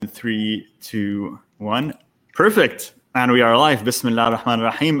3, 2, 1. Perfect. And we are live. Bismillah ar-Rahman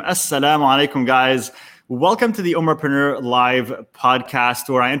ar-Rahim. Assalamu alaikum, guys. Welcome to the Umarpreneur Live podcast,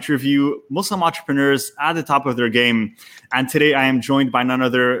 where I interview Muslim entrepreneurs at the top of their game. And today I am joined by none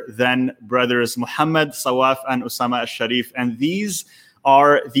other than brothers Muhammad Sawaf and Usama Al-Sharif. And these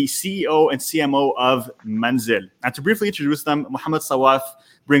are the CEO and CMO of Manzil. And to briefly introduce them, Muhammad Sawaf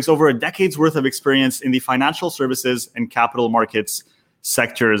brings over a decade's worth of experience in the financial services and capital markets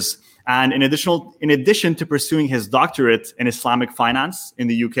sectors. And in addition to pursuing his doctorate in Islamic finance in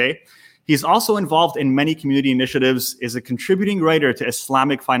the UK, he's also involved in many community initiatives, is a contributing writer to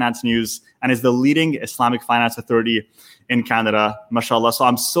Islamic Finance News, and is the leading Islamic finance authority in Canada, mashallah. So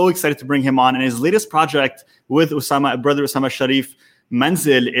I'm so excited to bring him on. And his latest project with brother Usama Sharif,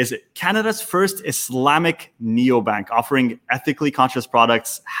 Manzil, is Canada's first Islamic neobank, offering ethically conscious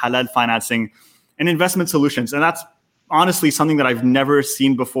products, halal financing, and investment solutions. And that's honestly something that I've never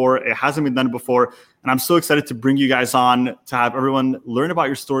seen before. It hasn't been done before. And I'm so excited to bring you guys on to have everyone learn about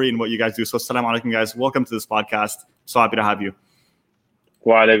your story and what you guys do. So assalamu alaikum, guys. Welcome to this podcast. So happy to have you.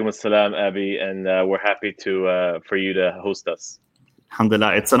 Wa alaikum assalam, Abi. And we're happy for you to host us.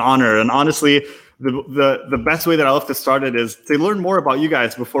 Alhamdulillah, it's an honor. And honestly, the best way that I love to start it is to learn more about you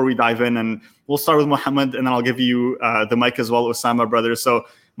guys before we dive in. And we'll start with Muhammad, and then I'll give you the mic as well, Usama, brother. So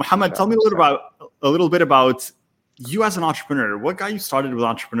Muhammad, tell me a little bit about you as an entrepreneur. What got you started with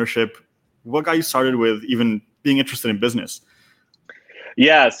entrepreneurship? What got you started with even being interested in business?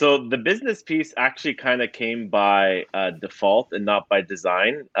 Yeah, so the business piece actually kind of came by default and not by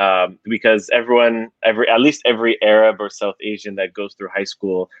design, because at least every Arab or South Asian that goes through high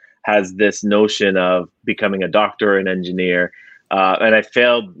school has this notion of becoming a doctor or an engineer. And I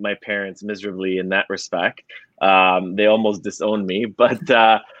failed my parents miserably in that respect. They almost disowned me, but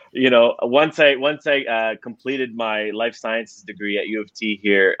once I completed my life sciences degree at U of T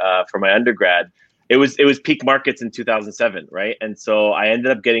here for my undergrad, it was peak markets in 2007, right? And so I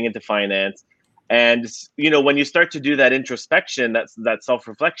ended up getting into finance. And when you start to do that introspection, that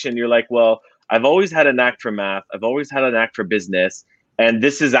self-reflection, you're like, well, I've always had a knack for math. I've always had a knack for business, and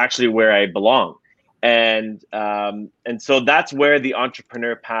this is actually where I belong. And so that's where the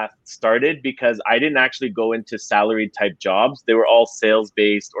entrepreneur path started, because I didn't actually go into salaried type jobs. They were all sales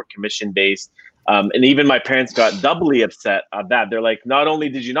based or commission based. And even my parents got doubly upset at that. They're like, not only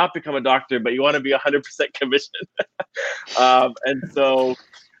did you not become a doctor, but you want to be 100% commission. And so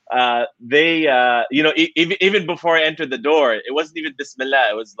they, even before I entered the door, it wasn't even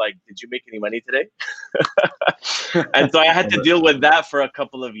Bismillah. It was like, did you make any money today? And so I had to deal with that for a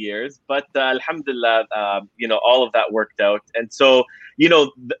couple of years. But alhamdulillah, all of that worked out. And so,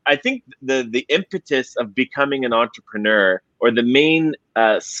 I think the impetus of becoming an entrepreneur, or the main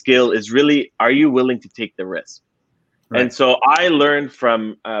skill, is really, are you willing to take the risk? Right. And so I learned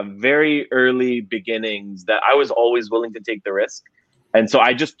from very early beginnings that I was always willing to take the risk. And so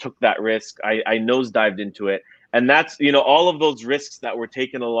I just took that risk. I nosedived into it. And that's, all of those risks that were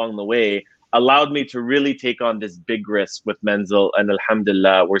taken along the way allowed me to really take on this big risk with Manzil. And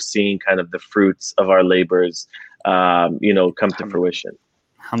alhamdulillah, we're seeing kind of the fruits of our labors, come to fruition.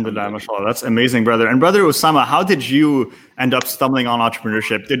 Alhamdulillah, mashallah. That's amazing, brother. And brother Usama, how did you end up stumbling on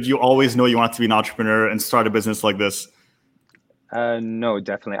entrepreneurship? Did you always know you wanted to be an entrepreneur and start a business like this? No,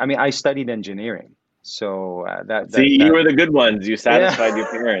 definitely. I mean, I studied engineering. So you were the good ones. You satisfied your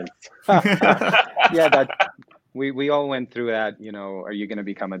parents. Yeah, we all went through that. Are you going to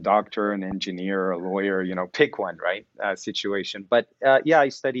become a doctor, an engineer, a lawyer? Pick one, right? Situation. But I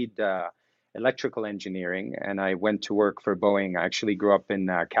studied electrical engineering, and I went to work for Boeing. I actually grew up in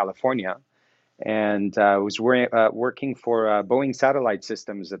California, and was working for Boeing Satellite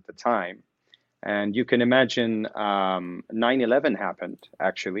Systems at the time. And you can imagine 9/11 happened,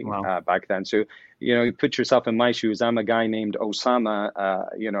 actually. Wow. Back then. So, you put yourself in my shoes. I'm a guy named Osama,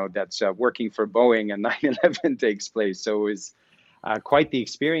 that's working for Boeing, and 9/11 takes place. So it was quite the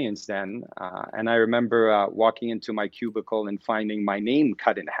experience then. And I remember walking into my cubicle and finding my name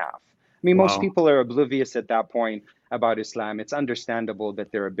cut in half. I mean, most people are oblivious at that point about Islam. It's understandable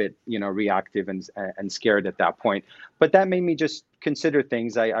that they're a bit, reactive and scared at that point. But that made me just consider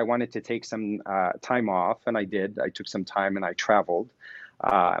things. I wanted to take some time off, and I did. I took some time and I traveled.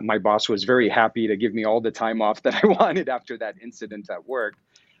 My boss was very happy to give me all the time off that I wanted after that incident at work.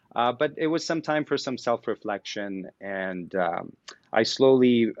 But it was some time for some self-reflection, and I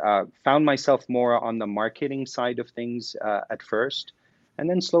slowly found myself more on the marketing side of things at first. And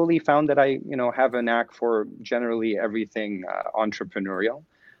then slowly found that I, have a knack for generally everything entrepreneurial.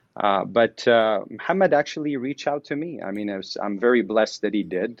 But Muhammad actually reached out to me. I mean, I'm very blessed that he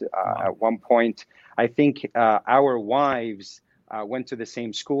did. At one point, I think our wives went to the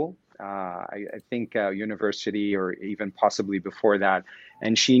same school. I think university or even possibly before that.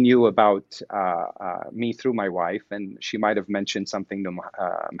 And she knew about me through my wife, and she might have mentioned something to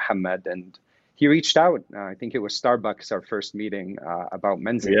Muhammad, and he reached out. I think it was Starbucks, our first meeting about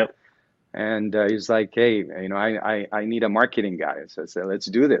Menzil. Yeah. And he's like, hey, you know, I need a marketing guy. So I said, let's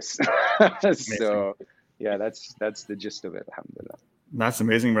do this. So yeah, that's the gist of it, alhamdulillah. That's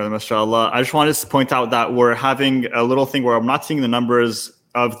amazing, brother, mashallah. I just wanted to point out that we're having a little thing where I'm not seeing the numbers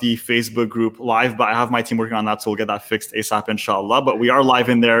of the Facebook group live, but I have my team working on that, so we'll get that fixed ASAP, inshallah. But we are live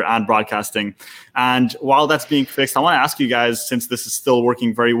in there and broadcasting. And while that's being fixed, I want to ask you guys, since this is still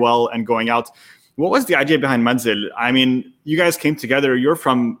working very well and going out, what was the idea behind Menzil? I mean, you guys came together. You're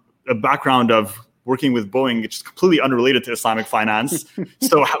from a background of working with Boeing, which is completely unrelated to Islamic finance.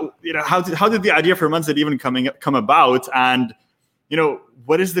 So how did the idea for Menzil even come about? And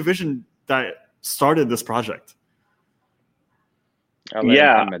what is the vision that started this project? I'll let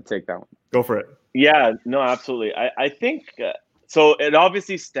Muhammad take that one. Go for it. Yeah, no, absolutely. I think so. It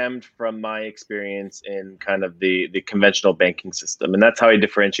obviously stemmed from my experience in kind of the conventional banking system, and that's how I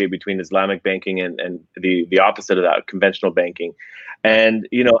differentiate between Islamic banking and the opposite of that, conventional banking. And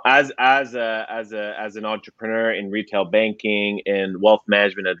as an entrepreneur in retail banking, in wealth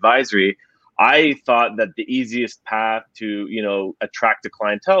management advisory, I thought that the easiest path to, attract a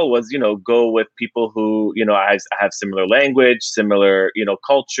clientele was, go with people who, have similar language, similar,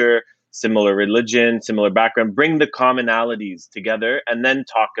 culture, similar religion, similar background, bring the commonalities together and then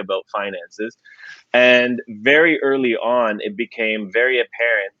talk about finances. And very early on, it became very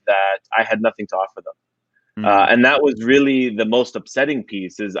apparent that I had nothing to offer them. And that was really the most upsetting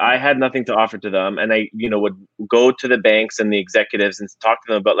piece, is I had nothing to offer to them. And I, would go to the banks and the executives and talk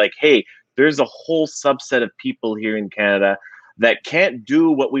to them about like, hey, there's a whole subset of people here in Canada that can't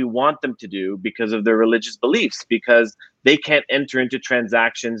do what we want them to do because of their religious beliefs, because they can't enter into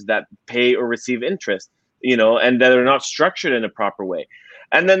transactions that pay or receive interest, and that are not structured in a proper way.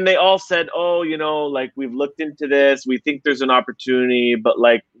 And then they all said, oh, like, we've looked into this. We think there's an opportunity, but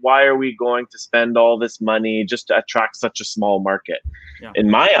like, why are we going to spend all this money just to attract such a small market? Yeah. In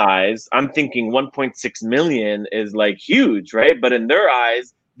my eyes, I'm thinking 1.6 million is like huge, right? But in their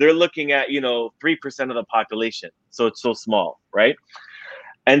eyes, they're looking at, 3% of the population. So it's so small, right?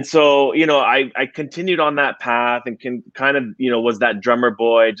 And so, I continued on that path and was that drummer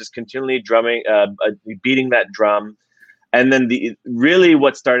boy, just continually drumming, beating that drum. And then really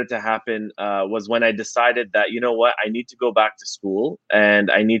what started to happen was when I decided that, I need to go back to school and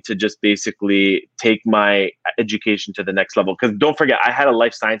I need to just basically take my education to the next level. Because don't forget, I had a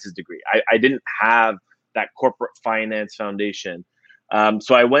life sciences degree. I didn't have that corporate finance foundation.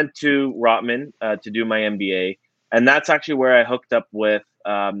 So I went to Rotman to do my MBA. And that's actually where I hooked up with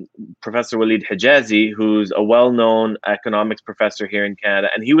Professor Walid Hijazi, who's a well-known economics professor here in Canada.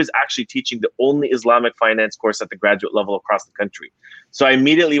 And he was actually teaching the only Islamic finance course at the graduate level across the country. So I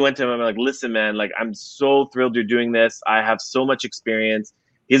immediately went to him. I'm like, listen, man, like, I'm so thrilled you're doing this. I have so much experience.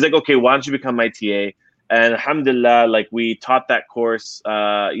 He's like, okay, why don't you become my TA? And alhamdulillah, like, we taught that course,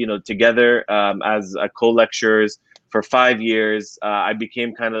 together as co-lecturers for 5 years. I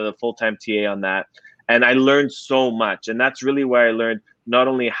became kind of the full-time TA on that. And I learned so much. And that's really where I learned not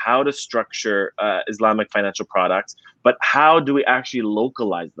only how to structure Islamic financial products, but how do we actually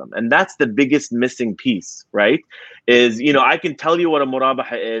localize them? And that's the biggest missing piece, right? Is, I can tell you what a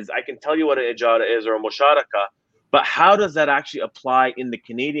murabaha is, I can tell you what an ijara is or a musharaka, but how does that actually apply in the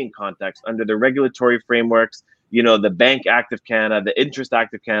Canadian context under the regulatory frameworks, the Bank Act of Canada, the Interest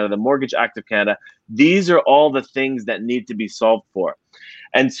Act of Canada, the Mortgage Act of Canada? These are all the things that need to be solved for.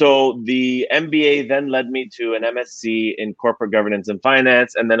 And so the MBA then led me to an MSc in corporate governance and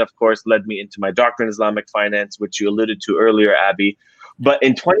finance, and then, of course, led me into my doctorate in Islamic finance, which you alluded to earlier, Abby. But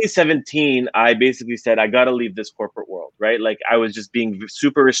in 2017, I basically said, I got to leave this corporate world, right? Like, I was just being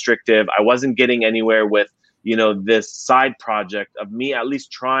super restrictive. I wasn't getting anywhere with, this side project of me at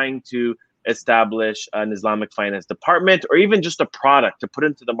least trying to establish an Islamic finance department, or even just a product to put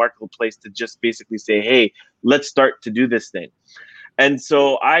into the marketplace to just basically say, hey, let's start to do this thing. And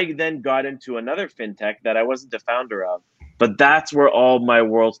so I then got into another fintech that I wasn't the founder of, but that's where all my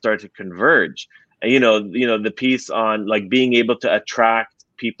world started to converge. And, the piece on like being able to attract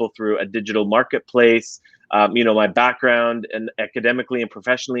people through a digital marketplace, my background and academically and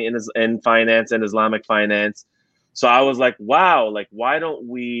professionally in finance and Islamic finance. So I was like, wow, like, why don't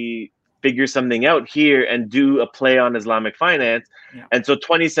we figure something out here and do a play on Islamic finance? Yeah. And so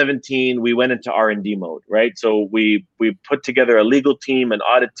 2017, we went into R&D mode, right? So we put together a legal team, an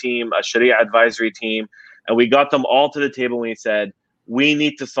audit team, a Sharia advisory team, and we got them all to the table and we said, we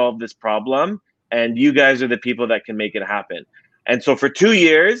need to solve this problem, and you guys are the people that can make it happen. And so for 2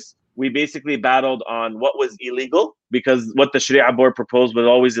 years, we basically battled on what was illegal, because what the Sharia board proposed was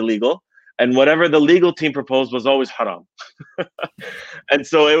always illegal. And whatever the legal team proposed was always haram. And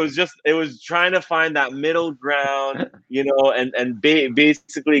so it was trying to find that middle ground, and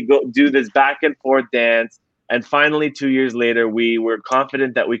basically go do this back and forth dance. And finally, 2 years later, we were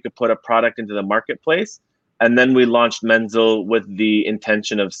confident that we could put a product into the marketplace. And then we launched Menzel with the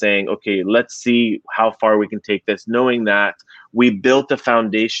intention of saying, okay, let's see how far we can take this, knowing that we built a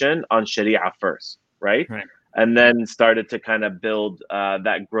foundation on Sharia first, right? And then started to kind of build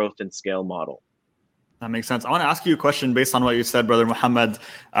that growth and scale model. That makes sense. I want to ask you a question based on what you said, Brother Muhammad,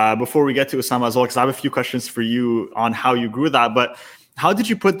 before we get to Osama as well, because I have a few questions for you on how you grew that. But how did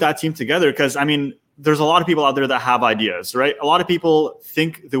you put that team together? Because, I mean, there's a lot of people out there that have ideas, right? A lot of people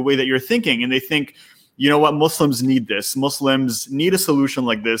think the way that you're thinking, and they think, you know what, Muslims need this. Muslims need a solution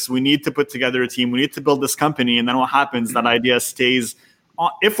like this. We need to put together a team. We need to build this company. And then what happens? That idea stays,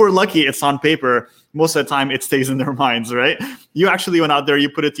 if we're lucky, it's on paper. Most of the time, it stays in their minds, right? You actually went out there, you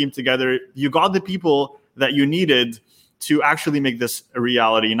put a team together, you got the people that you needed to actually make this a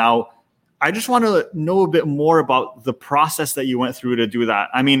reality. Now, I just want to know a bit more about the process that you went through to do that.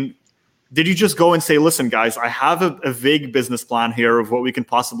 I mean, did you just go and say, listen, guys, I have a vague business plan here of what we can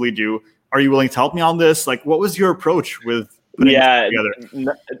possibly do. Are you willing to help me on this? Like, what was your approach with putting it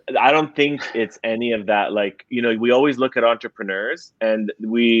together? I don't think it's any of that. Like, we always look at entrepreneurs, and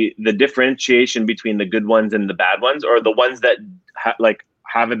the differentiation between the good ones and the bad ones, or the ones that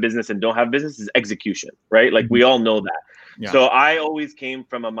have a business and don't have business, is execution, right? Like, we all know that. Yeah. So I always came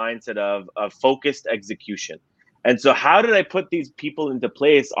from a mindset of focused execution. And so how did I put these people into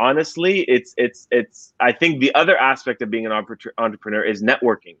place? Honestly, it's I think the other aspect of being an entrepreneur is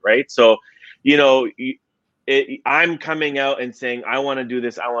networking, right? So, I'm coming out and saying, I want to do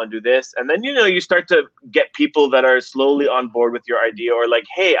this, I want to do this. And then, you start to get people that are slowly on board with your idea, or like,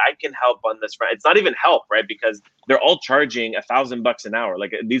 hey, I can help on this front. It's not even help, right? Because they're all charging $1,000 an hour,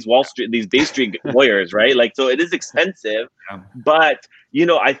 like these Bay Street lawyers, right? Like, so it is expensive. Yeah. But,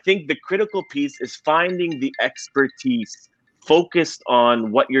 I think the critical piece is finding the expertise focused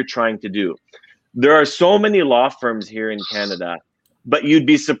on what you're trying to do. There are so many law firms here in Canada, but you'd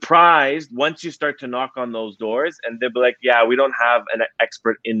be surprised once you start to knock on those doors, and they'll be like, yeah, we don't have an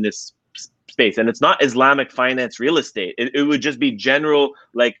expert in this space. And it's not Islamic finance real estate. It would just be general,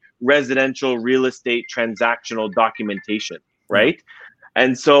 like, residential real estate transactional documentation, right? Mm-hmm.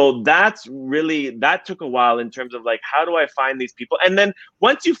 And so that took a while in terms of like, how do I find these people? And then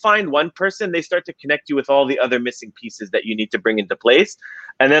once you find one person, they start to connect you with all the other missing pieces that you need to bring into place.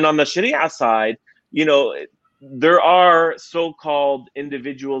 And then on the Sharia side, there are so-called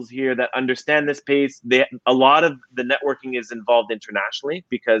individuals here that understand this space. A lot of the networking is involved internationally,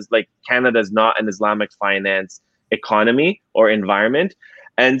 because like Canada is not an Islamic finance economy or environment.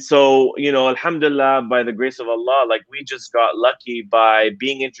 And so, alhamdulillah, by the grace of Allah, like, we just got lucky by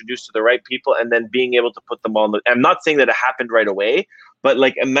being introduced to the right people and then being able to put them on. I'm not saying that it happened right away, but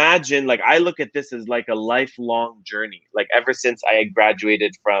like, imagine, like, I look at this as like a lifelong journey, like ever since I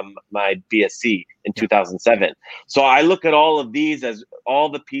graduated from my BSc in 2007. So I look at all of these as all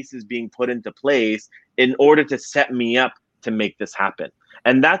the pieces being put into place in order to set me up to make this happen.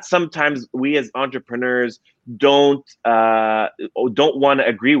 And that's sometimes we as entrepreneurs don't want to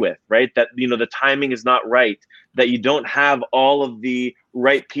agree with, right? That, the timing is not right, that you don't have all of the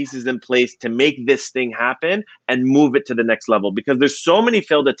right pieces in place to make this thing happen and move it to the next level, because there's so many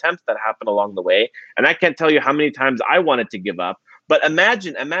failed attempts that happen along the way. And I can't tell you how many times I wanted to give up. But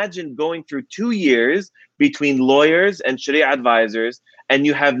imagine going through 2 years between lawyers and Sharia advisors, and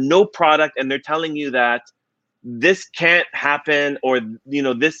you have no product, and they're telling you that this can't happen, or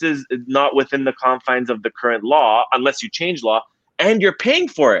this is not within the confines of the current law unless you change law, and you're paying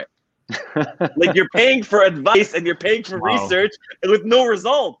for it. Like, you're paying for advice and you're paying for research, and with no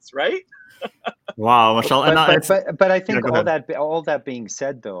results, right? Wow, mashallah. But I think all that being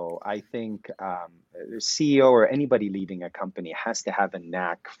said, though, I think CEO or anybody leading a company has to have a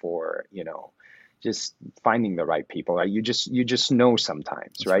knack for just finding the right people. Right? You just know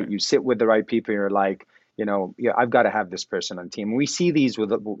sometimes. That's right? You sit with the right people, you're like, I've got to have this person on team. We see these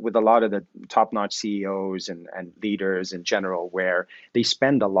with a lot of the top-notch CEOs and leaders in general, where they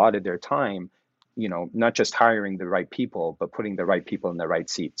spend a lot of their time, not just hiring the right people, but putting the right people in the right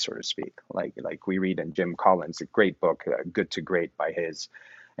seat, so to speak. Like we read in Jim Collins, a great book, Good to Great by his.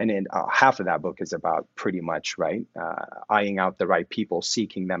 And then half of that book is about pretty much, right, eyeing out the right people,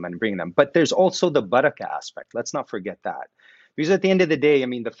 seeking them and bringing them. But there's also the barakah aspect. Let's not forget that. Because at the end of the day, I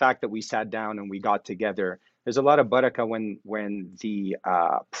mean, the fact that we sat down and we got together, there's a lot of barakah when the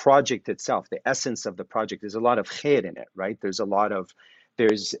project itself, the essence of the project, there's a lot of khair in it, right? There's a lot of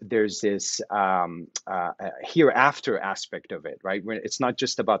there's this hereafter aspect of it, right? Where it's not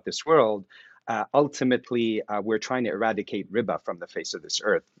just about this world. Ultimately, we're trying to eradicate riba from the face of this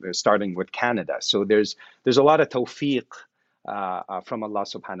earth, starting with Canada. So there's a lot of tawfiq from Allah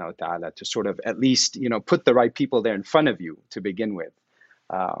subhanahu wa ta'ala to sort of at least, put the right people there in front of you to begin with.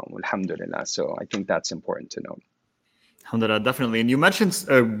 Alhamdulillah. So I think that's important to note. Alhamdulillah, definitely. And you mentioned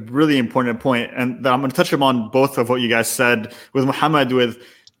a really important point, and I'm going to touch upon both of what you guys said with Muhammad, with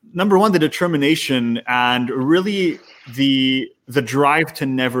number one, the determination, and really the drive to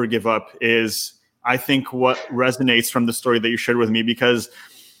never give up is, I think, what resonates from the story that you shared with me, because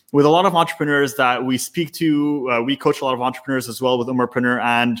with a lot of entrepreneurs that we speak to, we coach a lot of entrepreneurs as well with Umarpreneur,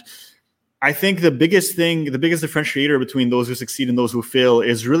 and I think the biggest differentiator between those who succeed and those who fail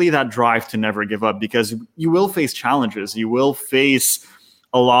is really that drive to never give up, because you will face challenges. You will face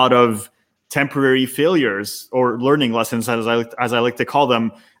a lot of temporary failures or learning lessons, as I like to call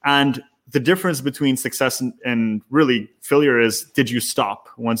them. And the difference between success and really failure is, did you stop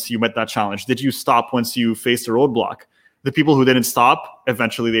once you met that challenge? Did you stop once you faced a roadblock? The people who didn't stop,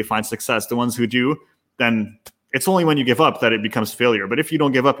 eventually they find success. The ones who do, then it's only when you give up that it becomes failure. But if you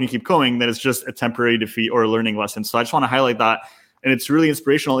don't give up and you keep going, then it's just a temporary defeat or a learning lesson. So I just want to highlight that. And it's really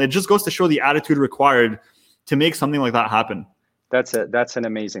inspirational. It just goes to show the attitude required to make something like that happen. That's an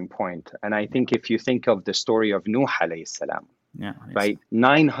amazing point. And I think if you think of the story of Nuh alayhi salam, right?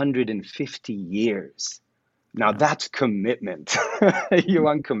 950 years. Now that's commitment. You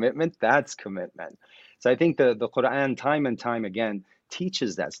want commitment? That's commitment. So I think the Quran time and time again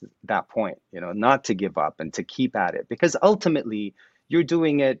teaches that point, not to give up and to keep at it, because ultimately you're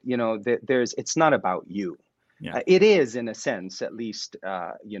doing it, it's not about you. Yeah. It is, in a sense, at least,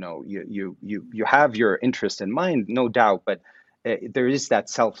 you have your interest in mind, no doubt, but there is that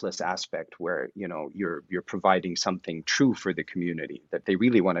selfless aspect where, you're providing something true for the community that they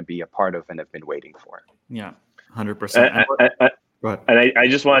really want to be a part of and have been waiting for. Yeah, 100%. And I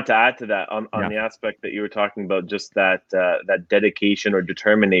just wanted to add to that on the aspect that you were talking about, just that dedication or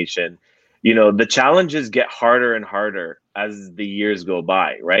determination. The challenges get harder and harder as the years go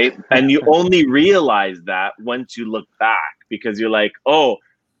by, right? And you only realize that once you look back, because you're like, oh,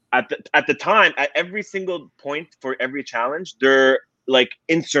 at the time, at every single point for every challenge, they're like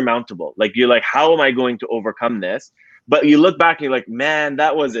insurmountable. Like you're like, how am I going to overcome this? But you look back and you're like, man,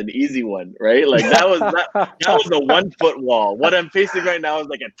 that was an easy one, right? Like that was a 1 foot wall. What I'm facing right now is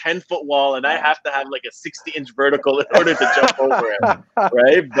like a 10-foot wall, and I have to have like a 60-inch vertical in order to jump over it,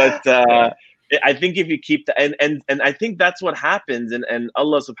 right? But I think if you keep and I think that's what happens, and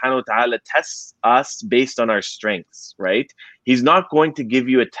Allah subhanahu wa ta'ala tests us based on our strengths, right? He's not going to give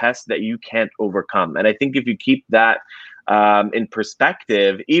you a test that you can't overcome. And I think if you keep that in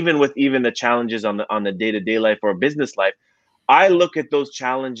perspective, even with the challenges on the day-to-day life or business life, I look at those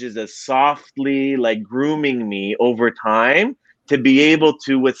challenges as softly like grooming me over time to be able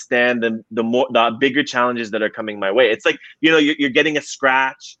to withstand the bigger challenges that are coming my way. It's like, you're getting a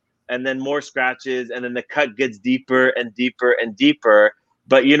scratch and then more scratches, and then the cut gets deeper and deeper and deeper.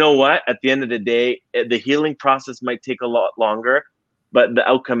 But you know what? At the end of the day, the healing process might take a lot longer, but the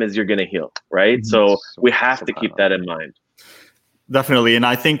outcome is you're going to heal, right? Mm-hmm. So we have to keep that in mind. Definitely. And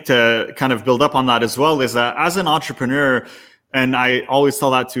I think to kind of build up on that as well is that as an entrepreneur, and I always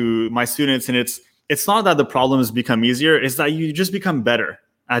tell that to my students, and it's not that the problems become easier, it's that you just become better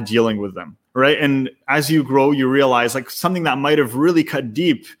at dealing with them, right? And as you grow, you realize like something that might have really cut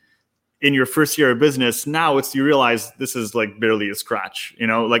deep in your first year of business, now you realize this is like barely a scratch,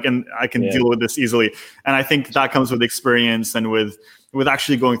 and I can deal with this easily. And I think that comes with experience and with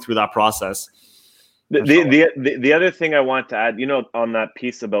actually going through that process. The other thing I want to add, on that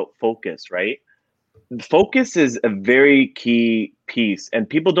piece about focus, right? Focus is a very key piece, and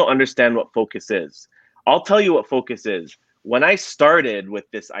people don't understand what focus is. I'll tell you what focus is. When I started with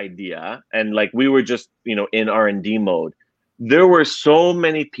this idea, and like we were just, in R&D mode, there were so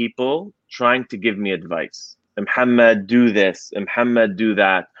many people trying to give me advice. Muhammad, do this. Muhammad, do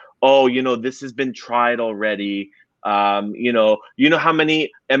that. Oh, this has been tried already. You know how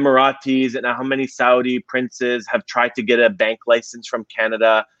many Emiratis and how many Saudi princes have tried to get a bank license from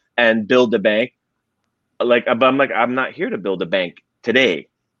Canada and build a bank. I'm not here to build a bank today,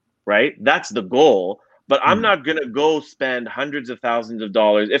 right? That's the goal. But I'm not going to go spend hundreds of thousands of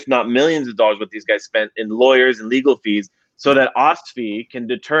dollars, if not millions of dollars, what these guys spent in lawyers and legal fees, so that OSFI can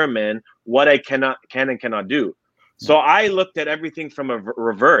determine what I can and cannot do. So I looked at everything from a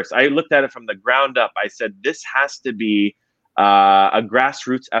reverse. I looked at it from the ground up. I said, this has to be a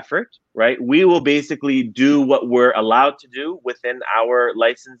grassroots effort, right? We will basically do what we're allowed to do within our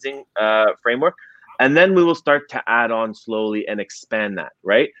licensing framework, and then we will start to add on slowly and expand that,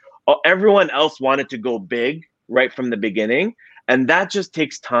 right? Everyone else wanted to go big right from the beginning, and that just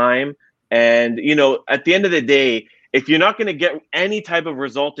takes time. And at the end of the day, if you're not going to get any type of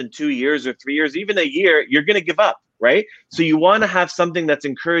result in 2 years or 3 years, even a year, you're going to give up, right? So you want to have something that's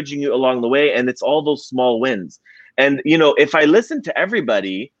encouraging you along the way, and it's all those small wins. And if I listened to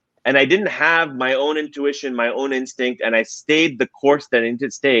everybody and I didn't have my own intuition, my own instinct, and I stayed the course that I needed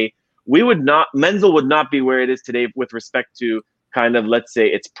to stay, Menzel would not be where it is today with respect to kind of, let's say,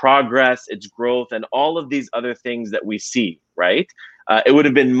 its progress, its growth, and all of these other things that we see, right? It would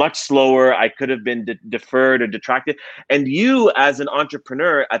have been much slower. I could have been deferred or detracted. And you, as an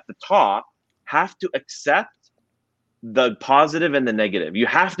entrepreneur at the top, have to accept the positive and the negative. You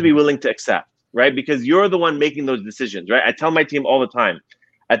have to be willing to accept, right? Because you're the one making those decisions, right? I tell my team all the time,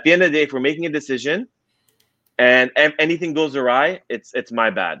 at the end of the day, if we're making a decision and anything goes awry, it's my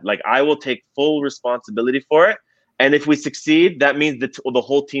bad. Like, I will take full responsibility for it. And if we succeed, that means that the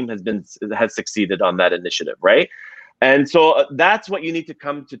whole team has succeeded on that initiative, right? And so that's what you need to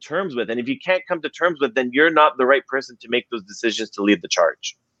come to terms with. And if you can't come to terms with, then you're not the right person to make those decisions to lead the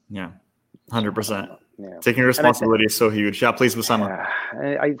charge. Yeah, 100%. Yeah. Taking responsibility is so huge. Yeah, please, Osama.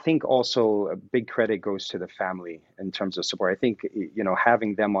 I think also a big credit goes to the family in terms of support. I think,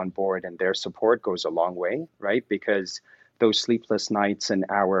 having them on board and their support goes a long way, right? Because those sleepless nights and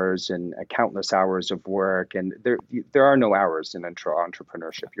hours and countless hours of work, and there are no hours in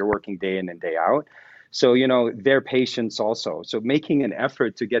entrepreneurship. You're working day in and day out. So, their patience also. So making an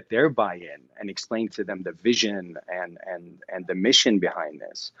effort to get their buy-in and explain to them the vision and the mission behind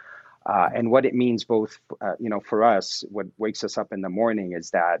this. And what it means both, for us, what wakes us up in the morning is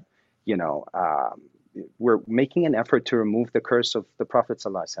that, we're making an effort to remove the curse of the Prophet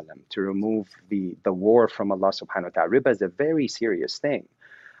ﷺ, to remove the war from Allah subhanahu wa ta'ala. Riba is a very serious thing.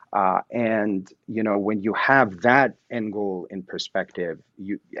 And, when you have that end goal in perspective,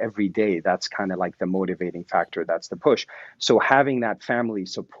 every day, that's kind of like the motivating factor. That's the push. So having that family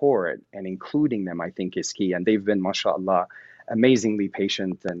support and including them, I think, is key. And they've been, mashallah, amazingly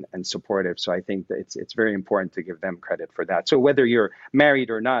patient and supportive. So I think that it's very important to give them credit for that. So whether you're married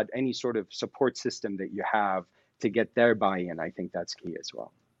or not, any sort of support system that you have to get their buy-in, I think that's key as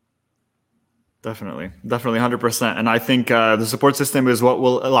well. Definitely 100%. And I think the support system is what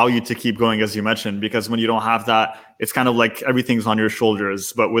will allow you to keep going, as you mentioned, because when you don't have that, it's kind of like everything's on your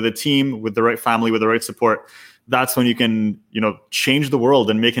shoulders. But with a team, with the right family, with the right support, that's when you can, change the world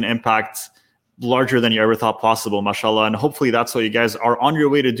and make an impact larger than you ever thought possible, mashallah. And hopefully that's what you guys are on your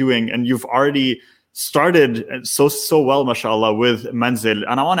way to doing. And you've already started so well, mashallah, with Menzel.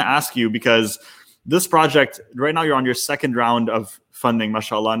 And I want to ask you, because this project, right now you're on your second round of funding,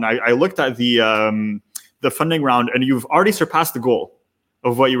 mashallah. And I looked at the funding round, and you've already surpassed the goal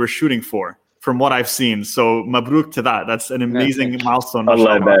of what you were shooting for, from what I've seen. So mabruk to that. That's an amazing milestone,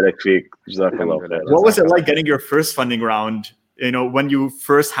 mashallah. What was it like getting your first funding round? When you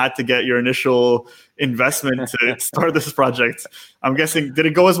first had to get your initial investment to start this project? I'm guessing, did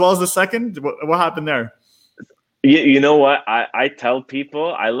it go as well as the second? What happened there? You know what? I tell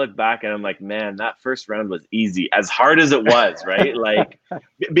people, I look back and I'm like, man, that first round was easy, as hard as it was, right? Like,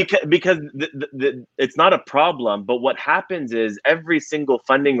 because it's not a problem, but what happens is every single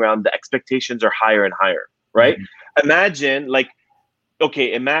funding round, the expectations are higher and higher, right? Mm-hmm. Imagine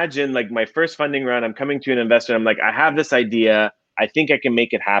like my first funding round, I'm coming to an investor. I'm like, I have this idea. I think I can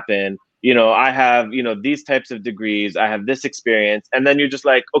make it happen. I have, these types of degrees. I have this experience. And then you're just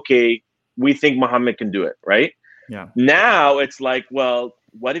like, okay, we think Mohammed can do it, right? Yeah. Now it's like, well,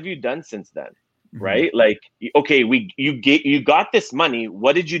 what have you done since then? Mm-hmm. Right? Like, okay, you got this money.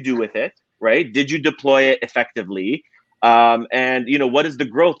 What did you do with it? Right? Did you deploy it effectively? And what is the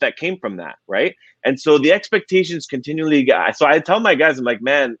growth that came from that, right? And so the expectations continually so I tell my guys, I'm like,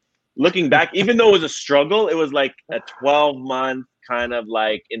 man, looking back, even though it was a struggle, it was like a 12-month kind of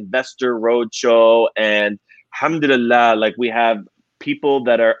like investor roadshow, and alhamdulillah, like we have people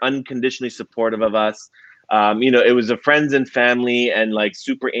that are unconditionally supportive of us. It was a friends and family and like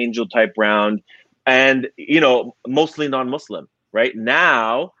super angel type round, and mostly non-Muslim. Right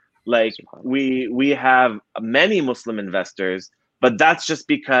now, like we have many Muslim investors, but that's just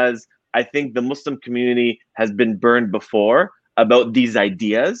because I think the Muslim community has been burned before about these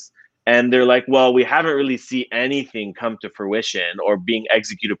ideas. And they're like, well, we haven't really seen anything come to fruition or being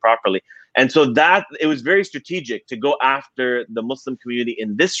executed properly. And so that it was very strategic to go after the Muslim community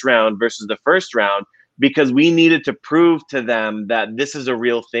in this round versus the first round, because we needed to prove to them that this is a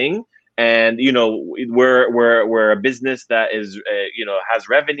real thing And we're a business that is has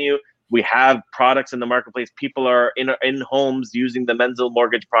revenue. We have products in the marketplace. People are in homes using the Menzel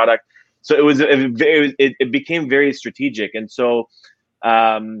mortgage product. So it became very strategic. And so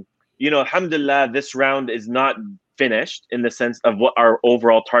alhamdulillah, this round is not finished in the sense of what our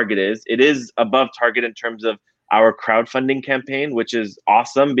overall target is. It is above target in terms of our crowdfunding campaign, which is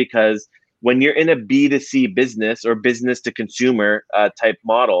awesome, because when you're in a B2C business or business to consumer type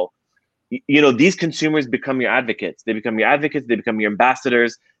model, these consumers become your advocates. They become your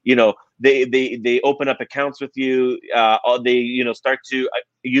ambassadors. They open up accounts with you. They start to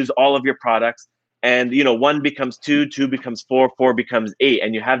use all of your products. And 1 becomes 2, 2 becomes 4, 4 becomes 8,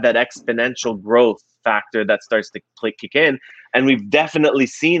 and you have that exponential growth factor that starts to kick in. And we've definitely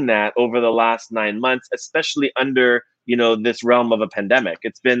seen that over the last 9 months, especially under this realm of a pandemic.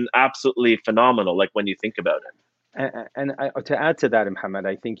 It's been absolutely phenomenal, like when you think about it. And to add to that, Mohammed,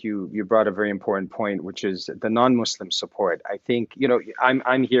 I think you brought a very important point, which is the non-Muslim support. I think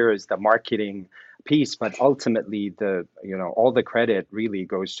I'm here as the marketing piece, but ultimately all the credit really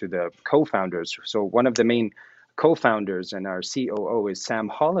goes to the co-founders. So one of the main co-founders and our COO is Sam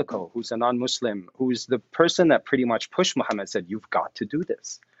Holoco, who's a non-Muslim, who's the person that pretty much pushed Mohammed, said, "You've got to do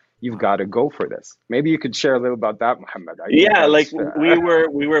this. You've got to go for this." Maybe you could share a little about that, Mohammed. Yeah, like we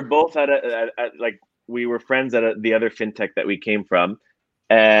were both we were friends at the other fintech that we came from.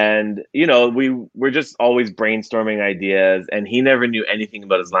 And, we were just always brainstorming ideas, and he never knew anything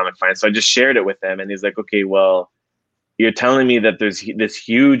about Islamic finance. So I just shared it with him, and he's like, "Okay, well, you're telling me that there's this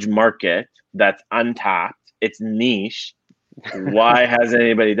huge market that's untapped. It's niche. Why hasn't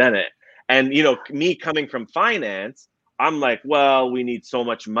anybody done it?" And, me coming from finance, I'm like, well, we need so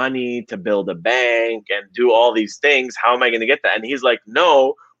much money to build a bank and do all these things. How am I going to get that? And he's like,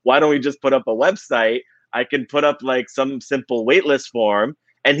 "No, why don't we just put up a website? I can put up like some simple waitlist form."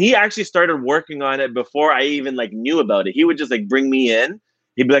 And he actually started working on it before I even knew about it. He would just bring me in.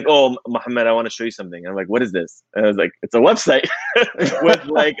 He'd be like, "Oh, Mohammed, I want to show you something." And I'm like, "What is this?" And I was like, "It's a website with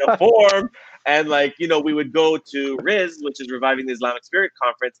a form." And we would go to RIS, which is Reviving the Islamic Spirit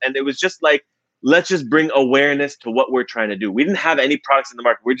Conference. And it was just let's just bring awareness to what we're trying to do. We didn't have any products in the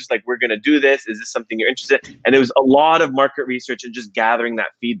market. We're just we're going to do this. Is this something you're interested in? And it was a lot of market research and just gathering that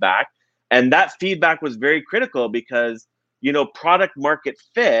feedback. And that feedback was very critical because, product market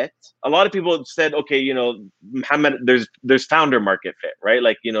fit, a lot of people said, okay, Mohammed, there's founder market fit, right?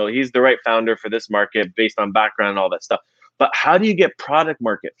 He's the right founder for this market based on background and all that stuff. But how do you get product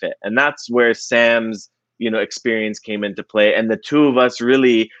market fit? And that's where Sam's, experience came into play. And the two of us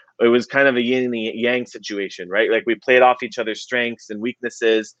really, it was kind of a yin and yang situation, right? We played off each other's strengths and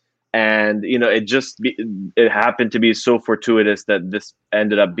weaknesses. And, it happened to be so fortuitous that this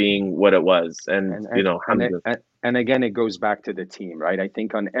ended up being what it was. And again, it goes back to the team, right? I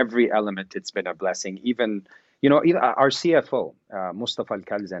think on every element, it's been a blessing. Even our CFO, Mustafa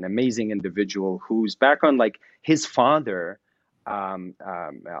Al-Kalza, an amazing individual whose background, his father,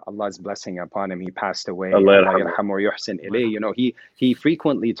 Allah's blessing upon him, he passed away. He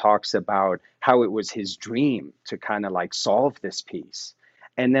frequently talks about how it was his dream to kind of solve this piece.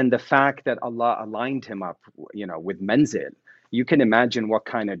 And then the fact that Allah aligned him up, with Menzel, you can imagine what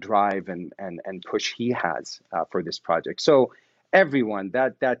kind of drive and push he has for this project. So everyone,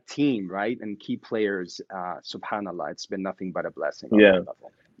 that team, right, and key players, subhanallah, it's been nothing but a blessing. Yeah.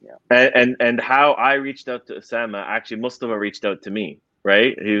 Yeah. And how I reached out to Osama, actually Mustafa reached out to me,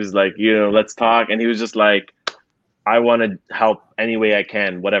 right? He was like, let's talk. And he was just like, I want to help any way I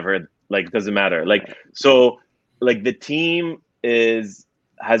can, whatever, doesn't matter. The team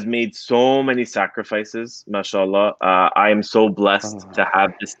has made so many sacrifices, mashallah. I am so blessed to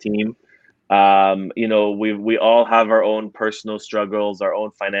have this team. We all have our own personal struggles, our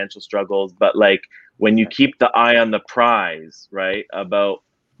own financial struggles, but when you keep the eye on the prize, right, about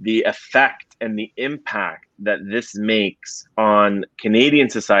the effect and the impact that this makes on Canadian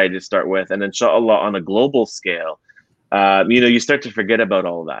society to start with, and inshallah on a global scale, you start to forget about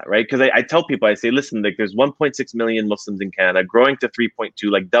all that, right? Because I tell people, I say, listen, there's 1.6 million Muslims in Canada, growing to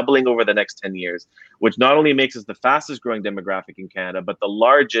 3.2, doubling over the next 10 years, which not only makes us the fastest growing demographic in Canada, but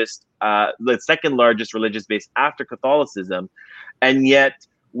the second largest religious base after Catholicism. And yet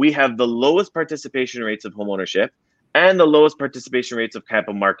we have the lowest participation rates of homeownership and the lowest participation rates of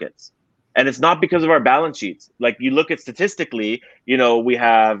capital markets. And it's not because of our balance sheets. You look at statistically, we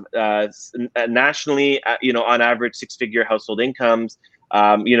have nationally, on average, 6-figure household incomes,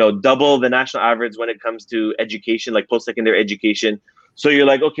 double the national average when it comes to education, post-secondary education. So you're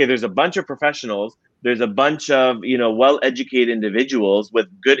okay, there's a bunch of professionals. There's a bunch of, well-educated individuals with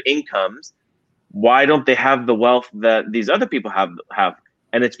good incomes. Why don't they have the wealth that these other people have?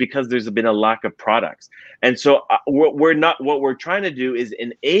 and it's because there's been a lack of products. And so what we're trying to do is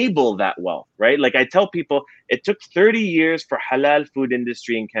enable that wealth, right? Like I tell people, it took 30 years for halal food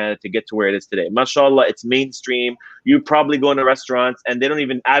industry in Canada to get to where it is today. MashaAllah, it's mainstream. You probably go into restaurants and they don't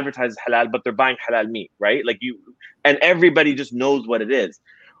even advertise halal, but they're buying halal meat, right? And everybody just knows what it is.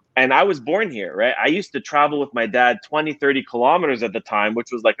 And I was born here, right? I used to travel with my dad 20, 30 kilometers at the time, which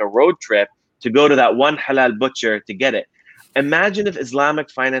was like a road trip, to go to that one halal butcher to get it. Imagine if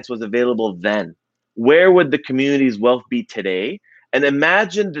Islamic finance was available then. Where would the community's wealth be today? And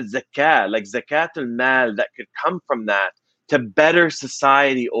imagine the zakat, like zakat al-mal, that could come from that to better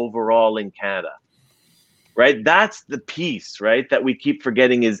society overall in Canada, right? That's the piece, right, that we keep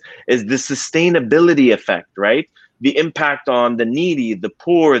forgetting is the sustainability effect, right? The impact on the needy, the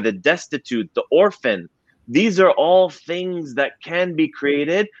poor, the destitute, the orphan. These are all things that can be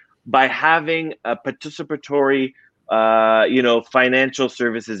created by having a participatory financial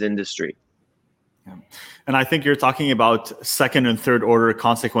services industry. Yeah. And I think you're talking about second and third order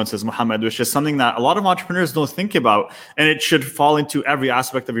consequences, Mohammed, which is something that a lot of entrepreneurs don't think about, and it should fall into every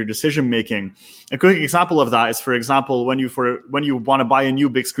aspect of your decision making. A quick example of that is, for example, when you want to buy a new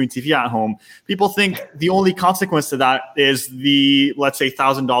big screen TV at home, people think the only consequence to that is the, let's say,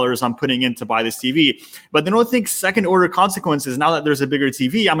 $1,000 I'm putting in to buy this TV. But they don't think second order consequences. Now that there's a bigger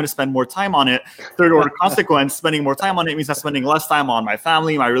TV, I'm going to spend more time on it. Third order consequence, spending more time on it means I'm spending less time on my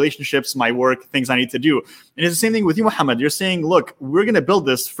family, my relationships, my work, things I need to do. And it's the same thing with you, Mohammed. You're saying, look, we're going to build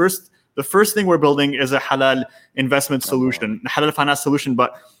this first. The first thing we're building is a halal investment solution, halal finance solution.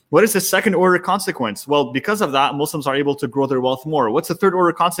 But what is the second order consequence? Well, because of that, Muslims are able to grow their wealth more. What's the third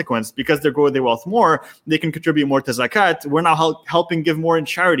order consequence? Because they grow their wealth more, they can contribute more to zakat. We're now helping give more in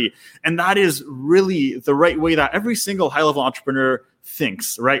charity. And that is really the right way that every single high-level entrepreneur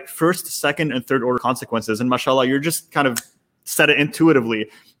thinks, right? First, second, and third order consequences. And mashallah, you're just kind of said it intuitively,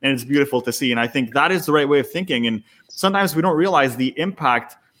 and it's beautiful to see. And I think that is the right way of thinking. And sometimes we don't realize the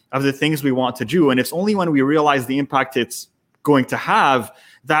impact of the things we want to do. And it's only when we realize the impact it's going to have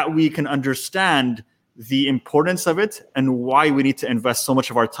that we can understand the importance of it and why we need to invest so much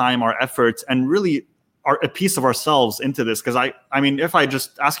of our time, our efforts, and really a piece of ourselves into this. Because I mean, if I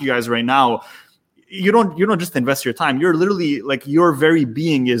just ask you guys right now, you don't just invest your time. You're literally, like, your very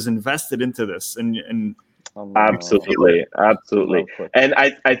being is invested into this. And Absolutely. And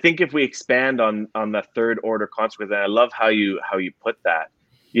I think if we expand on the third order consequence, and I love how you put that,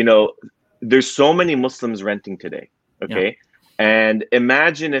 there's so many Muslims renting today. Okay. Yeah. And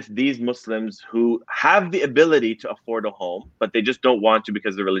imagine if these Muslims who have the ability to afford a home, but they just don't want to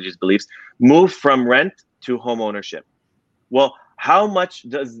because of their religious beliefs, move from rent to home ownership. Well, how much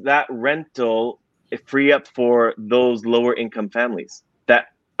does that rental free up for those lower income families that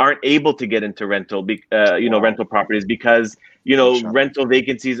aren't able to get into rental, rental properties because, rental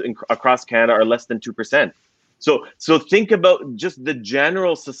vacancies across Canada are less than 2%. So think about just the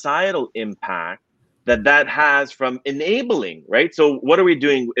general societal impact that has from enabling, right? So what are we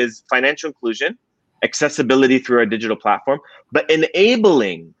doing is financial inclusion, accessibility through our digital platform, but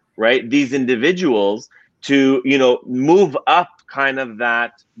enabling, right, these individuals to, move up kind of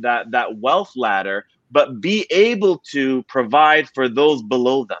that wealth ladder, but be able to provide for those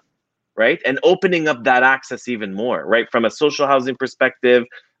below them, right? And opening up that access even more, right? From a social housing perspective,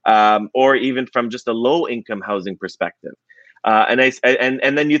 or even from just a low income housing perspective.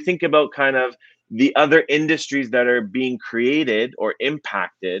 And then you think about kind of the other industries that are being created or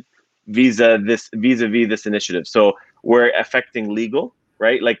impacted vis-a-vis this initiative. So we're affecting legal,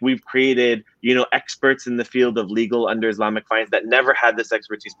 right? Like we've created, experts in the field of legal under Islamic finance that never had this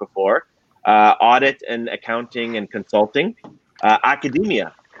expertise before. Audit and accounting and consulting,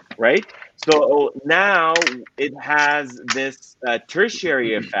 academia, right? So now it has this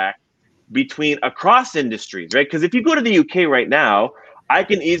tertiary effect across industries, right? Because if you go to the UK right now, I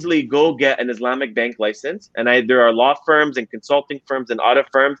can easily go get an Islamic bank license, and there are law firms and consulting firms and audit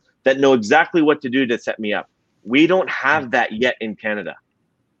firms that know exactly what to do to set me up. We don't have that yet in Canada,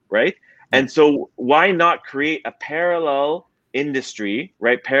 right? And so why not create a parallel industry,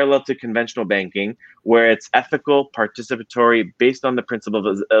 right, parallel to conventional banking, where it's ethical, participatory, based on the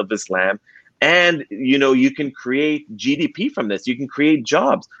principles of Islam, and you can create GDP from this. You can create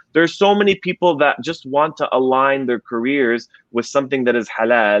jobs. There's so many people that just want to align their careers with something that is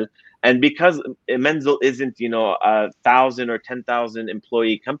halal, and because Menzel isn't 1,000 or 10,000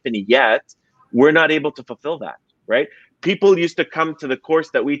 employee company yet, we're not able to fulfill that, right? People used to come to the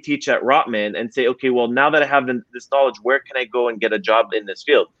course that we teach at Rotman and say, okay, well, now that I have this knowledge, where can I go and get a job in this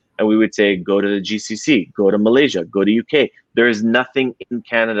field? And we would say, go to the GCC, go to Malaysia, go to UK. There is nothing in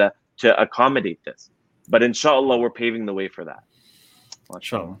Canada to accommodate this. But inshallah, we're paving the way for that.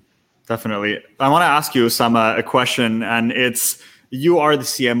 Sure, definitely. I want to ask you, Osama, a question, and it's, you are the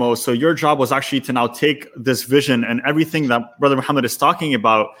CMO, so your job was actually to now take this vision and everything that Brother Muhammad is talking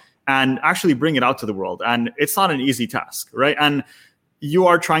about and actually bring it out to the world. And it's not an easy task, right? And you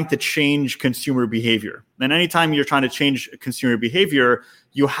are trying to change consumer behavior. And anytime you're trying to change consumer behavior,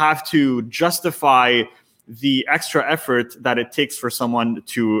 you have to justify the extra effort that it takes for someone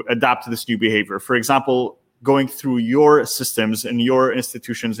to adapt to this new behavior. For example, going through your systems and your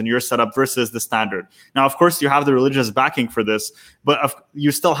institutions and your setup versus the standard. Now, of course, you have the religious backing for this, but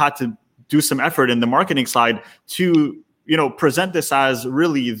you still had to do some effort in the marketing side to, present this as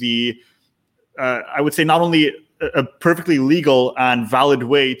really the, I would say, not only a perfectly legal and valid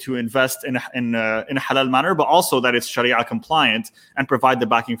way to invest in a halal manner, but also that it's Sharia compliant and provide the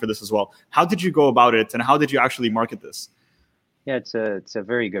backing for this as well. How did you go about it, and how did you actually market this? Yeah, it's a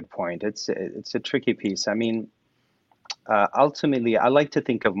very good point. It's a tricky piece. I mean, ultimately, I like to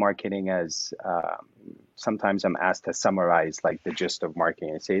think of marketing as, sometimes I'm asked to summarize like the gist of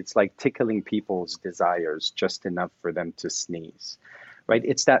marketing. I say it's like tickling people's desires just enough for them to sneeze, right?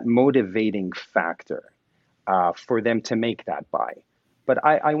 It's that motivating factor for them to make that buy. But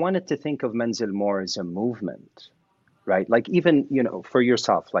I wanted to think of Menzil more as a movement, right? Like even, for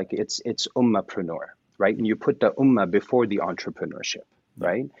yourself, like it's ummahpreneur, right? And you put the ummah before the entrepreneurship,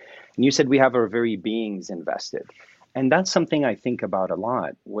 right? And you said we have our very beings invested. And that's something I think about a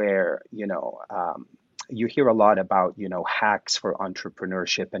lot, where, you hear a lot about, hacks for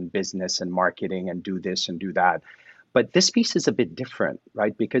entrepreneurship and business and marketing and do this and do that. But this piece is a bit different,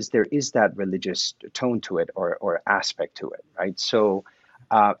 right? Because there is that religious tone to it or aspect to it, right? So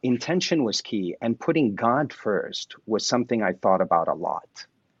intention was key, and putting God first was something I thought about a lot.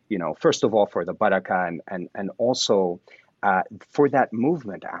 First of all, for the barakah and also for that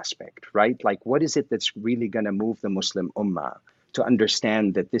movement aspect, right? Like, what is it that's really going to move the Muslim ummah to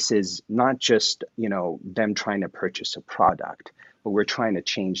understand that this is not just, them trying to purchase a product, but we're trying to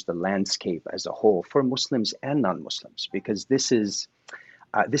change the landscape as a whole for Muslims and non-Muslims, because this is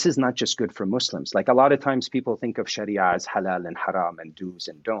not just good for Muslims. Like, a lot of times people think of Sharia as halal and haram and do's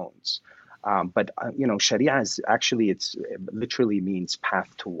and don'ts. But Sharia is actually, it literally means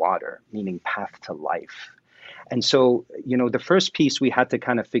path to water, meaning path to life. And so, the first piece, we had to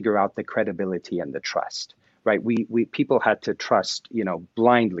kind of figure out the credibility and the trust, right? We people had to trust,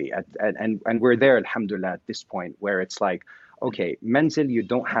 blindly, and we're there, alhamdulillah, at this point where it's like, okay, Menzil, you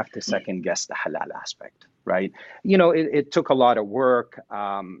don't have to second guess the halal aspect, right? It took a lot of work.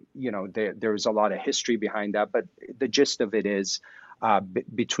 There's a lot of history behind that, but the gist of it is,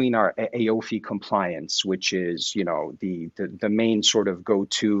 between our AOFI compliance, which is, the main sort of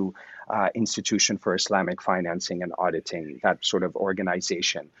go-to institution for Islamic financing and auditing, that sort of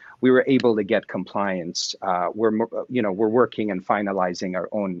organization, we were able to get compliance. We're working and finalizing our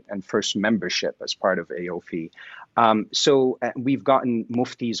own and first membership as part of AOFI. So we've gotten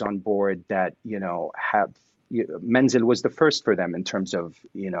muftis on board that, have, Menzil was the first for them in terms of,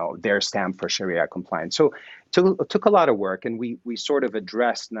 their stamp for Sharia compliance. So it took a lot of work, and we sort of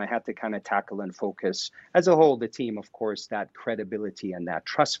addressed, and I had to kind of tackle and focus as a whole, the team, of course, that credibility and that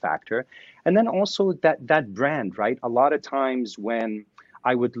trust factor. And then also that brand, right? A lot of times when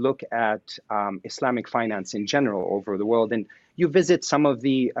I would look at Islamic finance in general over the world, and you visit some of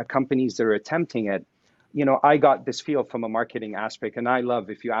the companies that are attempting it, I got this feel from a marketing aspect, and I love,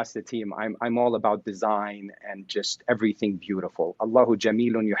 if you ask the team, I'm all about design and just everything beautiful. Allahu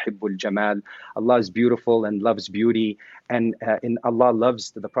jamilun yuhibbul jamal. Allah is beautiful and loves beauty, and in Allah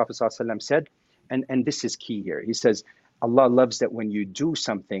loves, the Prophet ﷺ said, and this is key here. He says, Allah loves that when you do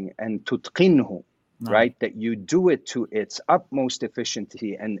something and tutqinhu, right, that you do it to its utmost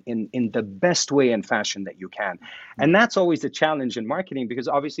efficiency and in the best way and fashion that you can. And that's always the challenge in marketing, because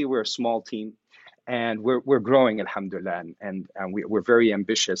obviously we're a small team. And we're growing, alhamdulillah, and we're very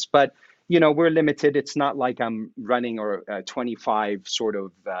ambitious. But, we're limited. It's not like I'm running or 25 sort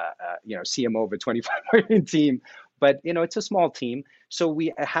of, CMO of a 25 million team. But, it's a small team. So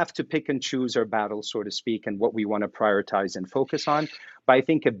we have to pick and choose our battles, so to speak, and what we want to prioritize and focus on. But I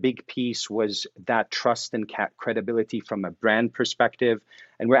think a big piece was that trust and credibility from a brand perspective.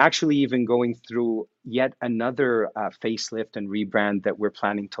 And we're actually even going through yet another facelift and rebrand that we're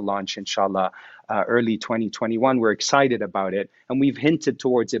planning to launch, inshallah, early 2021. We're excited about it, and we've hinted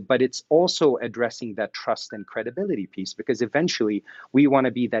towards it, but it's also addressing that trust and credibility piece, because eventually we want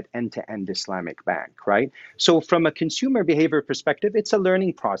to be that end-to-end Islamic bank, right? So from a consumer behavior perspective, it's a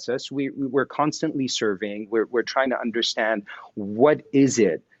learning process. We're constantly surveying. We're trying to understand what is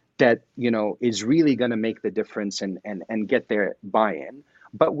it that, is really going to make the difference and get their buy-in.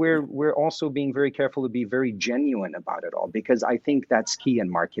 but we're also being very careful to be very genuine about it all, because I think that's key in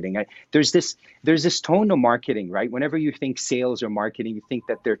marketing. There's this tone of marketing, right? Whenever you think sales or marketing, you think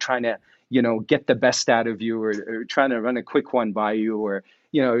that they're trying to, get the best out of you, or trying to run a quick one by you, or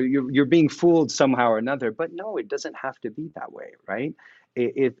you're being fooled somehow or another. But no, it doesn't have to be that way, right?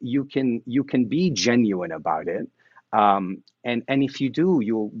 If you can be genuine about it, and if you do,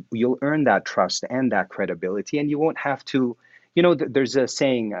 you'll earn that trust and that credibility, and you won't have to. There's a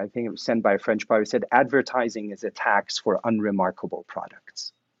saying, I think it was sent by a French poet, said, advertising is a tax for unremarkable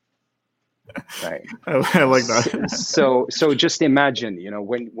products. Right. I like that. So just imagine,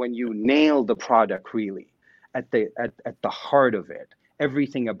 when you nail the product really at the heart of it,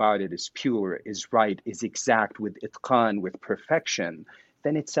 everything about it is pure, is right, is exact, with itqan, with perfection,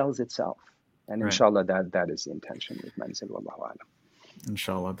 then it sells itself. And inshallah, that is the intention with Manzil, wallahu alam.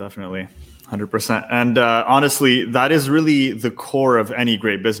 Inshallah, definitely, 100%. And honestly, that is really the core of any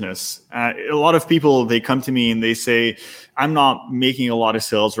great business. A lot of people, they come to me and they say, I'm not making a lot of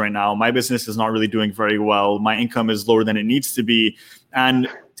sales right now. My business is not really doing very well. My income is lower than it needs to be. And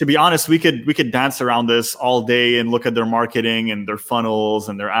to be honest, we could dance around this all day and look at their marketing and their funnels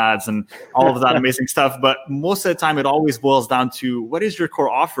and their ads and all of that amazing stuff. But most of the time, it always boils down to, what is your core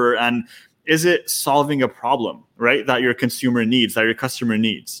offer? And is it solving a problem, right, that your consumer needs, that your customer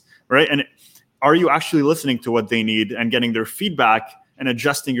needs, right? And are you actually listening to what they need and getting their feedback and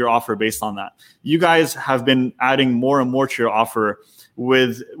adjusting your offer based on that? You guys have been adding more and more to your offer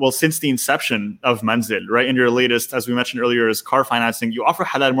since the inception of Manzil, right? In your latest, as we mentioned earlier, is car financing. You offer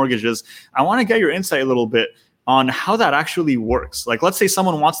halal mortgages. I want to get your insight a little bit on how that actually works. Like, let's say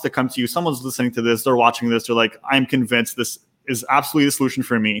someone wants to come to you, someone's listening to this, they're watching this, they're like, I'm convinced this is absolutely the solution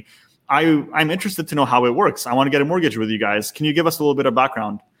for me. I'm interested to know how it works. I want to get a mortgage with you guys. Can you give us a little bit of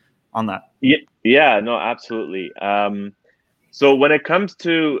background on that? Yeah, no, absolutely. So when it comes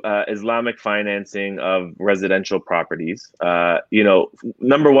to Islamic financing of residential properties,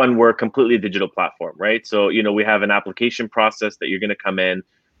 number one, we're a completely digital platform, right? So, we have an application process that you're going to come in,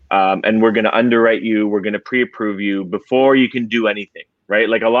 and we're going to underwrite you. We're going to pre-approve you before you can do anything, right?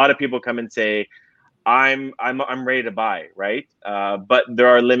 Like, a lot of people come and say, I'm ready to buy, right? But there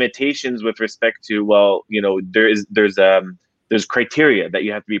are limitations with respect to, there's criteria that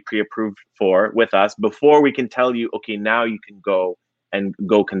you have to be pre-approved for with us before we can tell you, okay, now you can go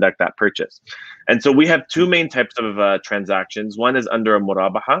conduct that purchase. And so we have two main types of transactions. One is under a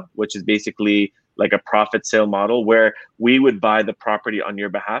murabaha, which is basically like a profit sale model, where we would buy the property on your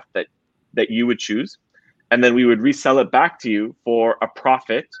behalf that you would choose, and then we would resell it back to you for a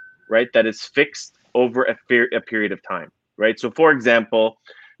profit, right, that is fixed over a period of time, right? So for example,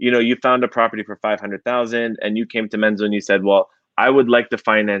 you found a property for 500,000 and you came to Manzil and you said, well, I would like to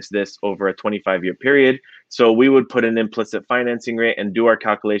finance this over a 25-year period. So we would put an implicit financing rate and do our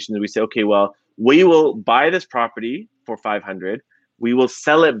calculations. We say, okay, well, we will buy this property for 500. We will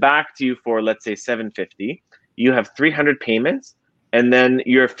sell it back to you for, let's say, 750. You have 300 payments, and then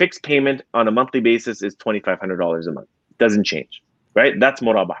your fixed payment on a monthly basis is $2,500 a month. It doesn't change, right? That's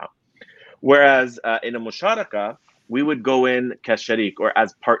murabaha. Whereas in a musharaka, we would go in kasharik, or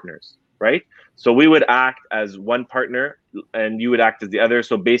as partners, right? So we would act as one partner and you would act as the other.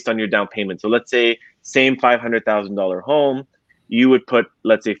 So based on your down payment. So let's say same $500,000 home, you would put,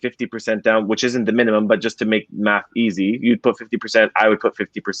 let's say, 50% down, which isn't the minimum, but just to make math easy, you'd put 50%, I would put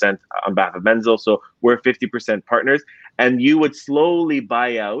 50% on behalf of Manzil. So we're 50% partners, and you would slowly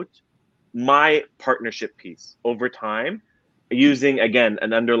buy out my partnership piece over time, using, again,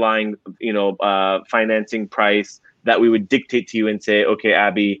 an underlying, financing price that we would dictate to you and say, okay,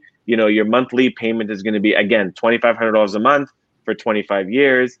 Abby, your monthly payment is going to be, again, $2,500 a month for 25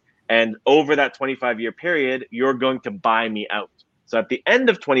 years. And over that 25-year period, you're going to buy me out. So at the end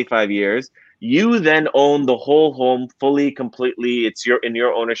of 25 years, you then own the whole home fully, completely. It's in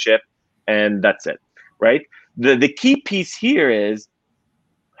your ownership, and that's it, right? The key piece here is,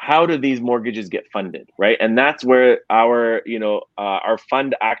 how do these mortgages get funded, right? And that's where our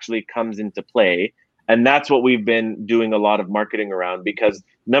fund actually comes into play. And that's what we've been doing a lot of marketing around, because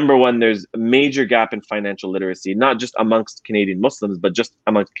number one, there's a major gap in financial literacy, not just amongst Canadian Muslims, but just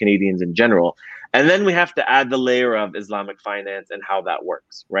amongst Canadians in general. And then we have to add the layer of Islamic finance and how that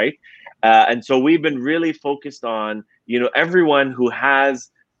works, right? And so we've been really focused on, everyone who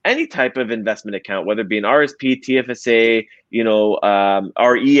has any type of investment account, whether it be an RSP, TFSA,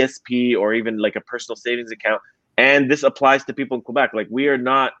 our ESP, or even like a personal savings account. And this applies to people in Quebec. Like, we are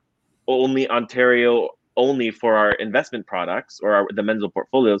not only Ontario only for our investment products or the Menzel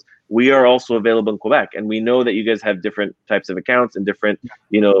portfolios. We are also available in Quebec, and we know that you guys have different types of accounts and different,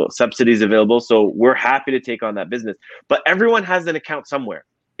 subsidies available. So we're happy to take on that business. But everyone has an account somewhere.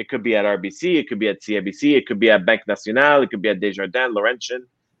 It could be at RBC, it could be at CIBC, it could be at Banque Nationale, it could be at Desjardins, Laurentian.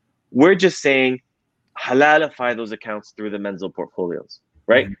 We're just saying, halalify those accounts through the Menzel portfolios,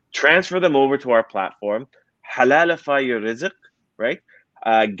 right? Mm-hmm. Transfer them over to our platform, halalify your rizq, right?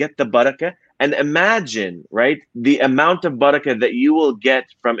 Get the barakah, and imagine, right, the amount of barakah that you will get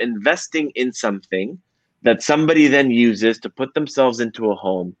from investing in something that somebody then uses to put themselves into a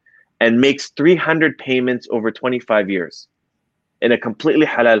home and makes 300 payments over 25 years in a completely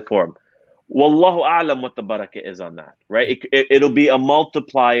halal form. Wallahu a'lam what the barakah is on that, right? It'll be a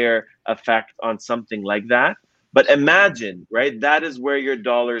multiplier effect on something like that. But imagine, right, that is where your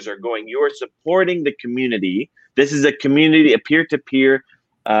dollars are going. You are supporting the community. This is a community, a peer-to-peer,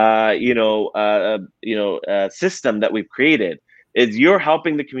 system that we've created. Is you're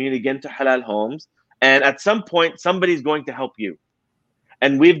helping the community get into halal homes, and at some point, somebody's going to help you.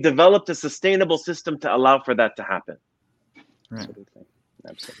 And we've developed a sustainable system to allow for that to happen. Right.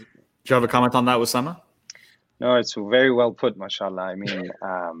 Absolutely. Do you have a comment on that, Osama? No, it's very well put, mashallah. I mean,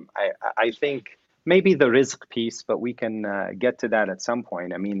 I think maybe the rizq piece, but we can get to that at some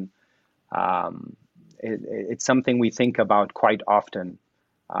point. I mean, it's something we think about quite often.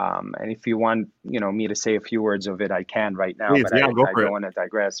 And if you want, me to say a few words of it, I can right now. Please, but I don't want to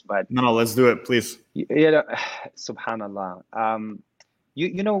digress. But no, let's do it, please. Subhanallah.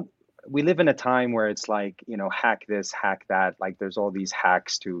 We live in a time where it's like, hack this, hack that. Like there's all these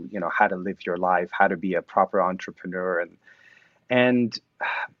hacks to, how to live your life, how to be a proper entrepreneur, and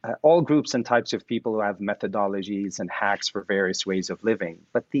all groups and types of people who have methodologies and hacks for various ways of living.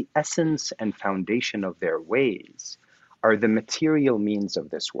 But the essence and foundation of their ways are the material means of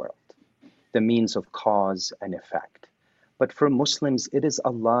this world, the means of cause and effect. But for Muslims, it is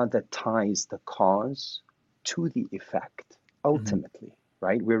Allah that ties the cause to the effect, ultimately. Mm-hmm.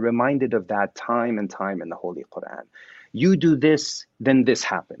 Right? We're reminded of that time and time in the Holy Quran. You do this, then this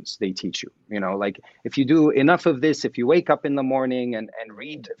happens. They teach you, like if you do enough of this, if you wake up in the morning and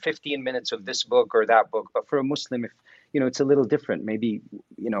read 15 minutes of this book or that book. But for a Muslim, if, it's a little different. Maybe,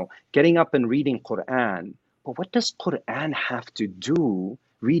 getting up and reading Quran. But what does Quran have to do,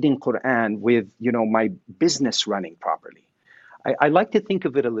 reading Quran, with, my business running properly? I like to think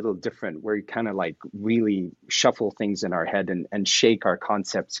of it a little different, where you kind of like really shuffle things in our head and shake our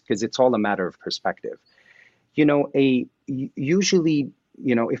concepts, because it's all a matter of perspective. Usually,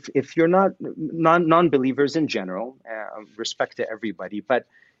 if you're not non-believers in general, respect to everybody, but,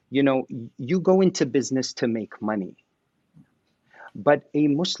 you go into business to make money. But a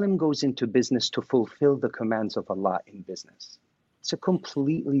Muslim goes into business to fulfill the commands of Allah in business. It's a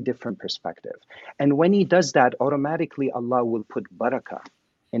completely different perspective. And when he does that, automatically Allah will put barakah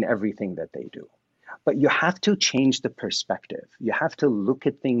in everything that they do. But you have to change the perspective. You have to look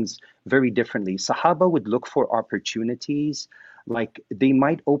at things very differently. Sahaba would look for opportunities, like they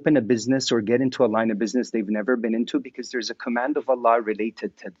might open a business or get into a line of business they've never been into, because there's a command of Allah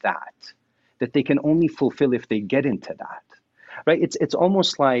related to that they can only fulfill if they get into that. Right? It's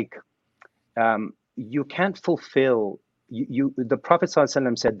almost like you can't fulfill. The Prophet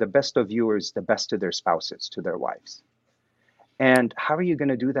ﷺ said, the best of you is the best to their spouses, to their wives. And how are you going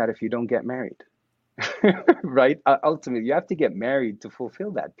to do that if you don't get married? Right? Ultimately, you have to get married to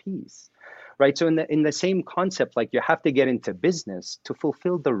fulfill that piece. Right? So in the same concept, like you have to get into business to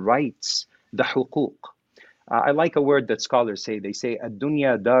fulfill the rights, the huquq. I like a word that scholars say. They say,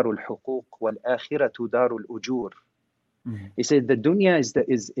 ad-dunya darul huquq wal-akhiratu darul ujur. He said the dunya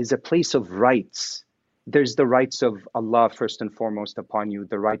is a place of rights. There's the rights of Allah first and foremost upon you,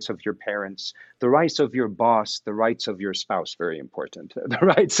 the rights of your parents, the rights of your boss, the rights of your spouse, very important, the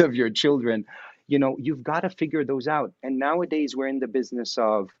rights of your children. You've got to figure those out. And nowadays we're in the business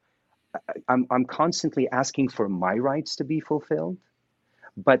of, I'm constantly asking for my rights to be fulfilled.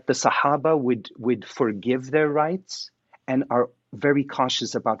 But the Sahaba would forgive their rights and are very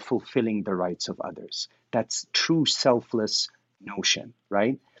cautious about fulfilling the rights of others. That's true selfless notion,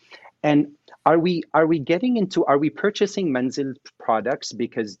 right? And are we purchasing Menzel products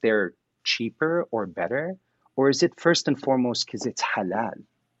because they're cheaper or better? Or is it first and foremost because it's halal?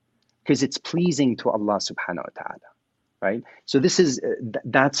 Because it's pleasing to Allah subhanahu wa ta'ala, right? So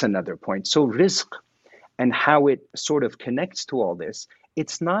that's another point. So rizq and how it sort of connects to all this,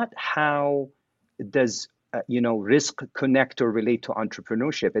 it's not how does rizq connect or relate to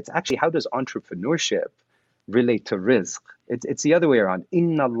entrepreneurship. It's actually how does entrepreneurship relate to rizq. It's the other way around.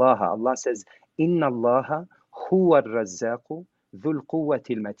 Inna Allah, Allah says, Inna Allah huwa ar-razzaqu dhul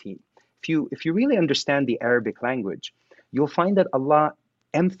quwwati al-mateen. if you really understand the Arabic language, you'll find that Allah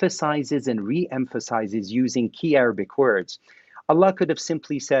emphasizes and re-emphasizes using key Arabic words. Allah could have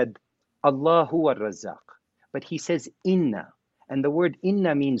simply said, Allahu ar-Razzaq, but he says inna, and the word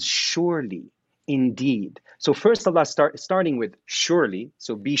inna means surely, indeed. So first Allah starting with surely,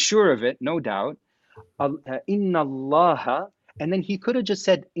 so be sure of it, no doubt. Inna Allah, and then he could have just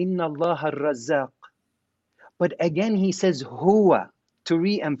said inna Allah ar-Razzaq. But again he says huwa to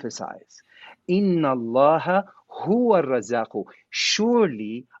re-emphasize. Inna Allah huwa ar-Razzaq.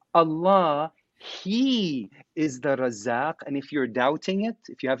 Surely Allah, He is the Razzaq. And if you're doubting it,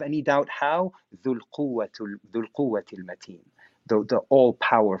 if you have any doubt how, Dhul Quwwatil Mateen, the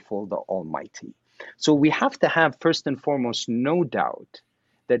all-powerful, the almighty. So we have to have first and foremost no doubt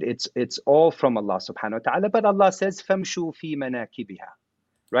that it's all from Allah subhanahu wa ta'ala. But Allah says, Famshu fi manakibiha,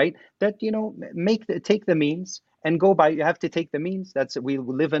 right? That, take the means and go by. You have to take the means. We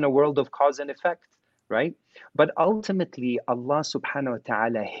live in a world of cause and effect, right? But ultimately, Allah subhanahu wa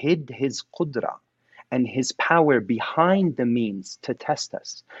ta'ala hid His qudra and His power behind the means to test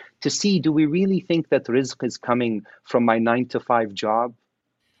us, to see, do we really think that rizq is coming from my 9-to-5 job?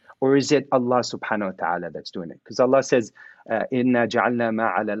 Or is it Allah subhanahu wa ta'ala that's doing it? Because Allah says, إِنَّا جَعَلْنَا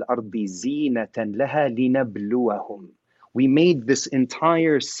مَا عَلَى الْأَرْضِ زِينَةً لَهَا لِنَبْلُوَهُم. We made this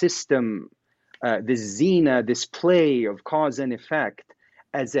entire system, this zina, this play of cause and effect,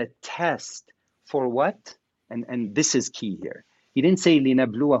 as a test for what? And this is key here. He didn't say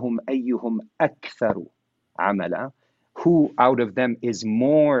لِنَبْلُوَهُمْ أَيُّهُمْ أَكْثَرُ عَمَلًا, who out of them is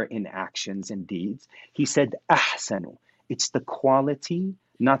more in actions and deeds. He said أَحْسَنُ. It's the quality,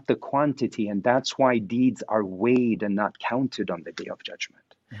 not the quantity. And that's why deeds are weighed and not counted on the Day of Judgment.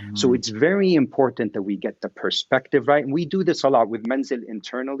 So it's very important that we get the perspective right. And we do this a lot with Manzil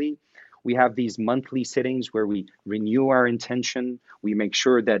internally. We have these monthly sittings where we renew our intention. We make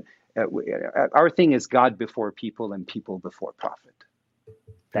sure that our thing is God before people and people before profit.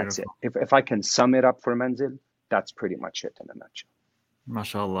 That's Beautiful. If I can sum it up for Manzil, that's pretty much it in a nutshell.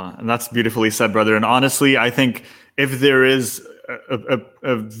 MashaAllah. And that's beautifully said, brother. And honestly, I think if there is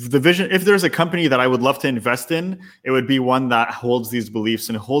the vision, if there's a company that I would love to invest in, it would be one that holds these beliefs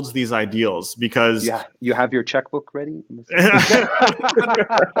and holds these ideals, because you have your checkbook ready? I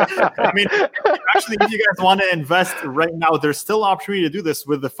mean, actually, if you guys want to invest right now, there's still opportunity to do this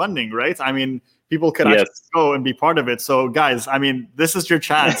with the funding, right? I mean, people could actually go and be part of it. So guys, I mean, this is your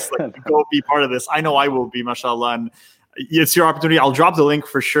chance. Go be part of this. I know I will be, mashallah. And it's your opportunity. I'll drop the link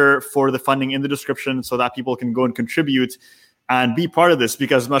for sure for the funding in the description so that people can go and contribute and be part of this,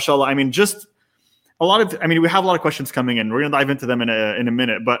 because mashallah, I mean, we have a lot of questions coming in. We're going to dive into them in a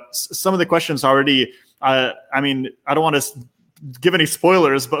minute, but some of the questions already, I don't want to give any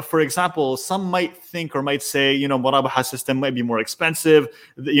spoilers, but for example, some might think or might say, Murabaha system might be more expensive.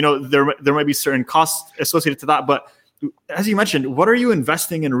 There might be certain costs associated to that, but as you mentioned, what are you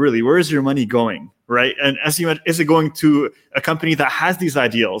investing in really? Where is your money going, right? And as you mentioned, is it going to a company that has these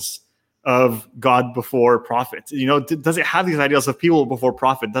ideals of God before profit? Does it have these ideals of people before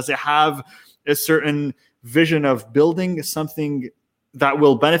profit? Does it have a certain vision of building something that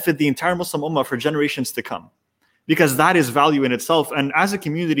will benefit the entire Muslim Ummah for generations to come? Because that is value in itself. And as a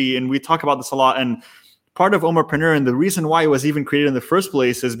community, and we talk about this a lot, and part of Umarpreneur, and the reason why it was even created in the first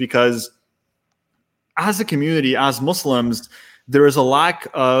place is because as a community, as Muslims, there is a lack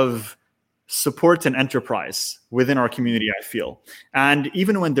of support and enterprise within our community, I feel. And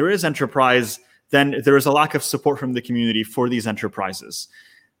even when there is enterprise, then there is a lack of support from the community for these enterprises.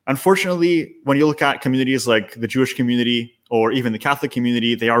 Unfortunately, when you look at communities like the Jewish community or even the Catholic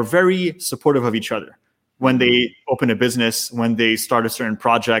community, they are very supportive of each other when they open a business, when they start a certain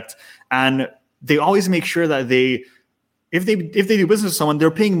project. And they always make sure that if they do business with someone, they're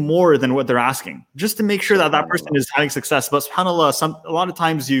paying more than what they're asking, just to make sure that that person is having success. But subhanAllah, a lot of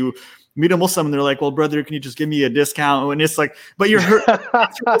times you meet a Muslim and they're like, well, brother, can you just give me a discount? And it's like, but you're hurt.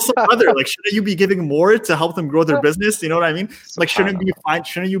 Muslim brother. Like, shouldn't you be giving more to help them grow their business? You know what I mean? Like, shouldn't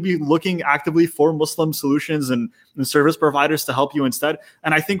you be looking actively for Muslim solutions and service providers to help you instead?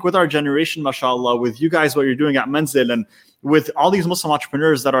 And I think with our generation, mashallah, with you guys, what you're doing at Manzil, and with all these Muslim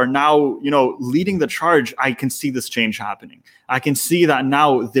entrepreneurs that are now, leading the charge, I can see this change happening. I can see that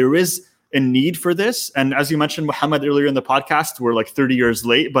now there is a need for this. And as you mentioned, Muhammad, earlier in the podcast, we're like 30 years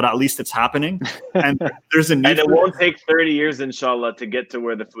late, but at least it's happening. And there's a need. And it won't take 30 years, inshallah, to get to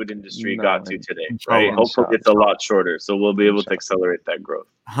where the food industry got to today, right? Hopefully it's a lot shorter. So we'll be able to accelerate that growth.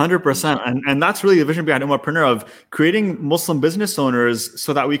 100%. And that's really the vision behind Umarpreneur, of creating Muslim business owners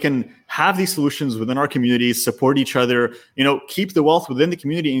so that we can have these solutions within our communities, support each other, keep the wealth within the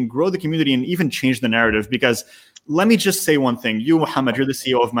community and grow the community and even change the narrative. Because let me just say one thing. You, Muhammad, you're the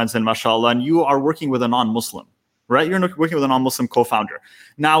CEO of Manzil, mashallah, and you are working with a non-Muslim, right? You're working with a non-Muslim co-founder.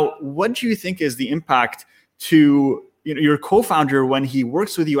 Now, what do you think is the impact to your co-founder when he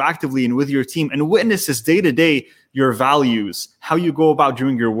works with you actively and with your team and witnesses day to day your values, how you go about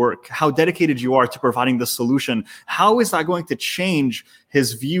doing your work, how dedicated you are to providing the solution? How is that going to change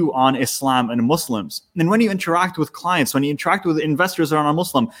his view on Islam and Muslims? And when you interact with clients, when you interact with investors that are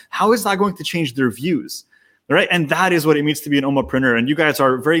non-Muslim, how is that going to change their views? Right? And that is what it means to be an ummahpreneur. And you guys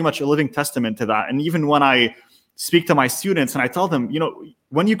are very much a living testament to that. And even when I speak to my students and I tell them,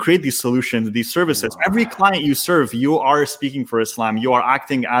 when you create these solutions, these services, every client you serve, you are speaking for Islam. You are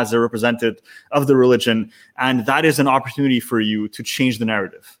acting as a representative of the religion. And that is an opportunity for you to change the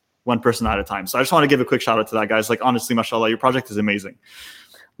narrative one person at a time. So I just want to give a quick shout out to that, guys. Like, honestly, mashallah, your project is amazing.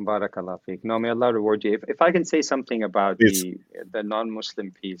 Barakallah feek. No, may Allah reward you. If I can say something about the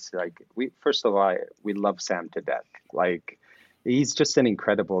non-Muslim piece, like first of all, we love Sam to death. Like, he's just an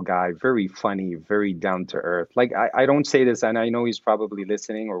incredible guy, very funny, very down to earth. Like, I don't say this, and I know he's probably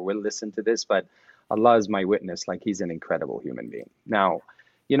listening or will listen to this, but Allah is my witness. Like, he's an incredible human being. Now,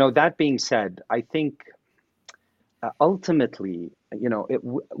 that being said, I think ultimately,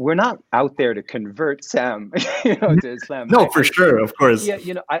 we're not out there to convert Sam, to Islam. No, for sure, of course.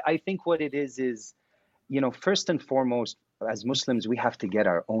 Yeah, I think what it is, first and foremost, as Muslims, we have to get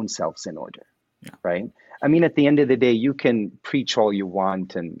our own selves in order. Yeah. Right. I mean, at the end of the day, you can preach all you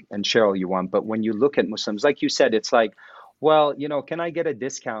want and share all you want. But when you look at Muslims, like you said, it's like, well, can I get a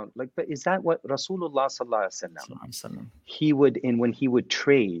discount? Like, but is that what Rasulullah sallallahu alaihi wasallam, when he would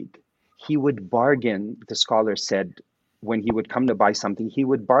trade, he would bargain. The scholar said, when he would come to buy something, he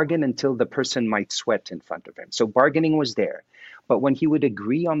would bargain until the person might sweat in front of him. So bargaining was there. But when he would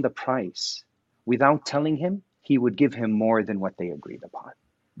agree on the price without telling him, he would give him more than what they agreed upon.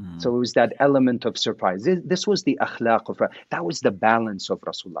 So it was that element of surprise. This was the akhlaq that was the balance of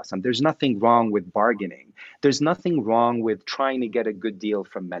Rasulullah. There's nothing wrong with bargaining. There's nothing wrong with trying to get a good deal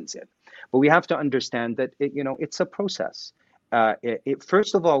from Manzil. But we have to understand that it's a process.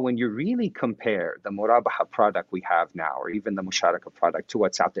 First of all, when you really compare the Murabaha product we have now, or even the Musharaka product, to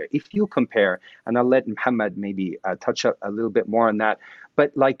what's out there, if you compare, and I'll let Muhammad maybe touch up a little bit more on that,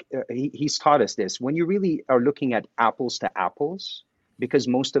 but like he's taught us this, when you really are looking at apples to apples, because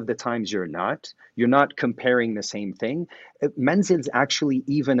most of the times you're not comparing the same thing. Manzil's actually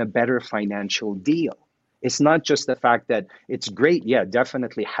even a better financial deal. It's not just the fact that it's great, yeah,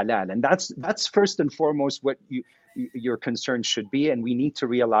 definitely halal. And that's first and foremost what your concern should be. And we need to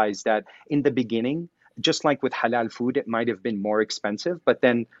realize that in the beginning, just like with halal food, it might have been more expensive, but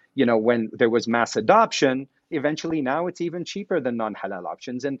then, when there was mass adoption, eventually now it's even cheaper than non-halal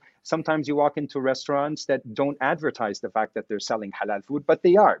options. And sometimes you walk into restaurants that don't advertise the fact that they're selling halal food, but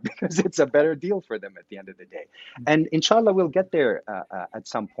they are, because it's a better deal for them at the end of the day. And inshallah, we'll get there at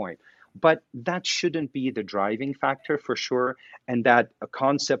some point. But that shouldn't be the driving factor for sure. And that a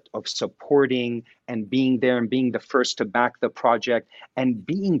concept of supporting and being there and being the first to back the project and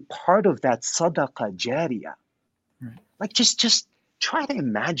being part of that sadaqah jariyah. Right. Like just try to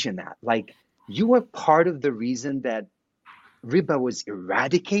imagine that. Like, you were part of the reason that riba was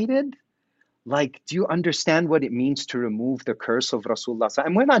eradicated. Like, do you understand what it means to remove the curse of Rasulullah?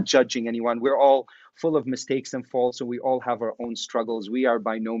 And we're not judging anyone. We're all full of mistakes and faults, and we all have our own struggles. We are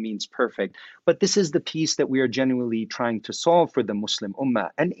by no means perfect. But this is the piece that we are genuinely trying to solve for the Muslim ummah,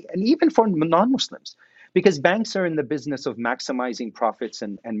 and even for non-Muslims. Because banks are in the business of maximizing profits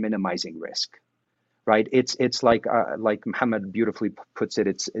and minimizing risk. Right? It's like Muhammad beautifully puts it,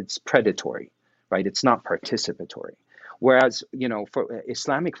 it's predatory, right? It's not participatory. Whereas, for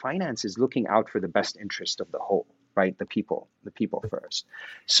Islamic finance is looking out for the best interest of the whole, right? The people first.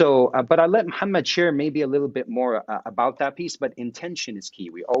 So, but I'll let Muhammad share maybe a little bit more about that piece, but intention is key.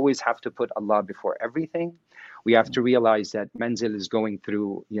 We always have to put Allah before everything. We have to realize that Manzil is going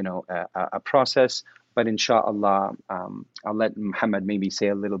through, a process. But inshallah, I'll let Muhammad maybe say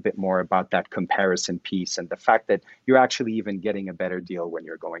a little bit more about that comparison piece and the fact that you're actually even getting a better deal when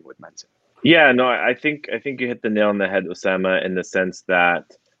you're going with Manzil. Yeah, no, I think you hit the nail on the head, Osama, in the sense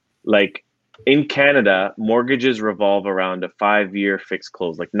that, like, in Canada, mortgages revolve around a 5-year fixed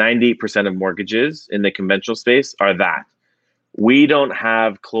close. Like 98% of mortgages in the conventional space are that. We don't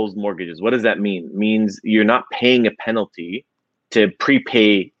have closed mortgages. What does that mean? It means you're not paying a penalty to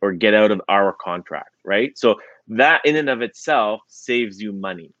prepay or get out of our contract, right? So that in and of itself saves you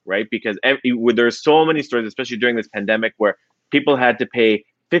money, right? Because there's so many stories, especially during this pandemic, where people had to pay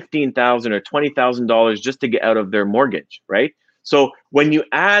 $15,000 or $20,000 just to get out of their mortgage, right? So when you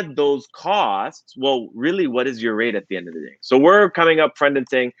add those costs, well, really, what is your rate at the end of the day? So we're coming up front and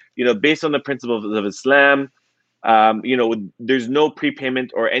saying, based on the principles of Islam, there's no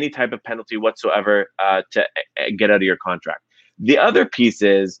prepayment or any type of penalty whatsoever to get out of your contract. The other piece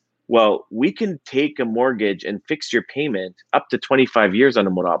is, well, we can take a mortgage and fix your payment up to 25 years on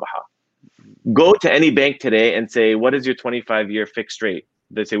a murabaha. Go to any bank today and say, what is your 25-year fixed rate?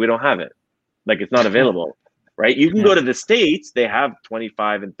 They say, we don't have it. Like, it's not available, right? You can go to the States, they have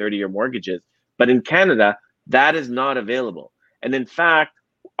 25 and 30-year mortgages. But in Canada, that is not available. And in fact,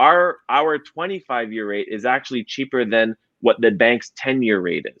 our 25-year rate is actually cheaper than what the bank's 10-year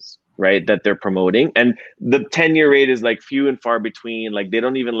rate is, right? That they're promoting. And the 10-year rate is like few and far between. Like, they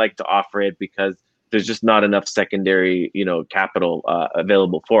don't even like to offer it because there's just not enough secondary, capital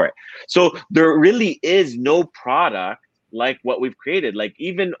available for it. So there really is no product like what we've created. Like,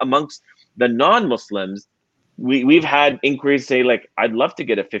 even amongst the non-Muslims, we've had inquiries say, like, I'd love to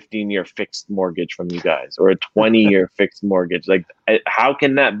get a 15-year fixed mortgage from you guys, or a 20-year fixed mortgage. Like, how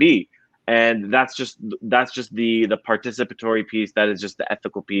can that be? And that's just the participatory piece. That is just the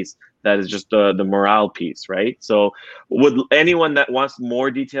ethical piece. That is just the morale piece, right? So would anyone that wants more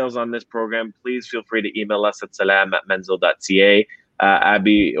details on this program, please feel free to email us at salam@menzil.ca.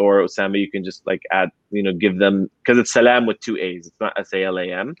 Abby or Osama, you can just add, give them, because it's Salam with 2 A's. It's not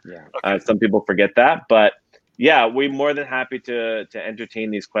SALAM. Yeah. Some people forget that, but yeah, we're more than happy to entertain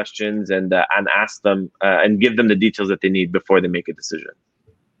these questions and ask them and give them the details that they need before they make a decision.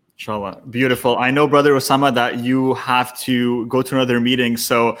 Inshallah. Beautiful. I know, Brother Osama, that you have to go to another meeting.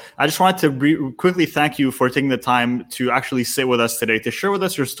 So I just wanted to quickly thank you for taking the time to actually sit with us today, to share with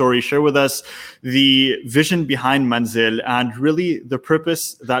us your story, share with us the vision behind Menzil, and really the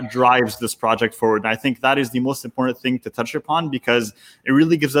purpose that drives this project forward. And I think that is the most important thing to touch upon, because it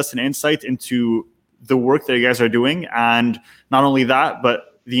really gives us an insight into the work that you guys are doing. And not only that, but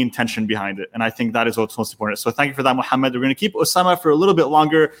the intention behind it. And I think that is what's most important. So thank you for that, Mohammed. We're going to keep Osama for a little bit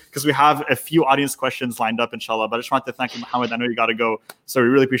longer because we have a few audience questions lined up, inshallah. But I just wanted to thank you, Mohammed. I know you got to go. So we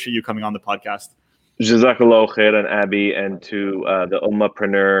really appreciate you coming on the podcast. Jazakallahu khairan, Abby, and to the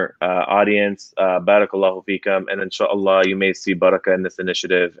Ummahpreneur audience, barakallahu fikam, and inshallah you may see barakah in this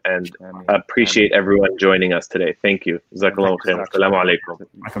initiative, and appreciate everyone joining us today. Thank you. Jazakallahu khairan. Assalamu alaikum.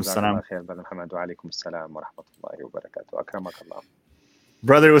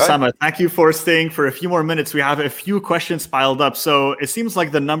 Brother Osama, thank you for staying for a few more minutes. We have a few questions piled up. So it seems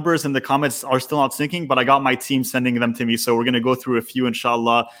like the numbers and the comments are still not syncing, but I got my team sending them to me. So we're going to go through a few,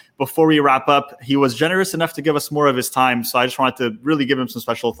 inshallah. Before we wrap up, he was generous enough to give us more of his time. So I just wanted to really give him some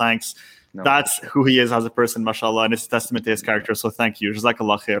special thanks. No, that's who he is as a person, mashallah, and it's a testament to his character. So thank you.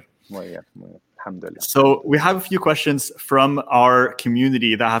 Jazakallah khair. So we have a few questions from our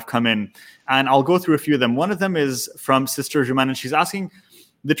community that have come in, and I'll go through a few of them. One of them is from Sister Juman, and she's asking,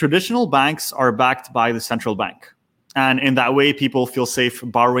 the traditional banks are backed by the central bank, and in that way, people feel safe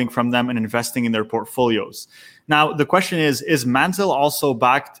borrowing from them and investing in their portfolios. Now, the question is Menzil also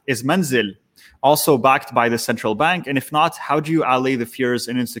backed by the central bank? And if not, how do you allay the fears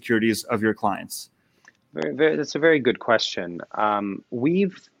and insecurities of your clients? That's a very good question.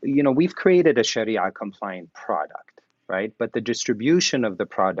 We've created a Sharia compliant product, right? But the distribution of the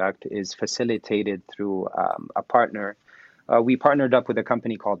product is facilitated through a partner. We partnered up with a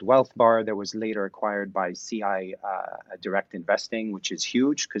company called WealthBar that was later acquired by CI Direct Investing, which is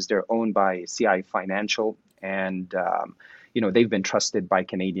huge because they're owned by CI Financial, and they've been trusted by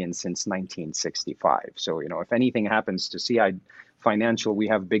Canadians since 1965. So if anything happens to CI Financial, we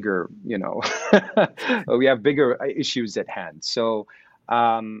have bigger issues at hand. So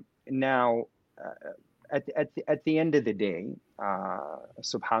now at the end of the day,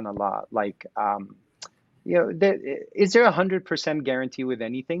 subhanallah, is there 100% guarantee with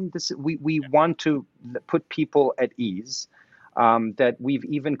anything? We want to put people at ease, that we've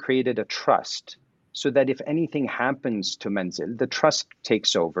even created a trust so that if anything happens to Menzil, the trust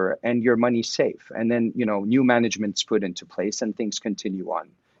takes over and your money's safe. And then, new management's put into place and things continue on,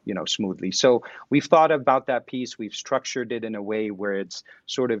 smoothly. So we've thought about that piece. We've structured it in a way where it's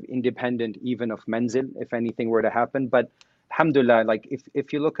sort of independent even of Menzil, if anything were to happen. But alhamdulillah,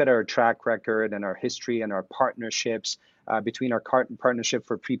 if you look at our track record and our history and our partnerships, between our partnership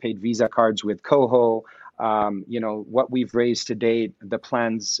for prepaid Visa cards with Koho, what we've raised to date, the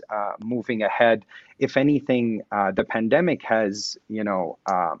plans moving ahead. If anything, the pandemic has,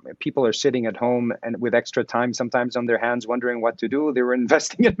 people are sitting at home and with extra time sometimes on their hands wondering what to do. They were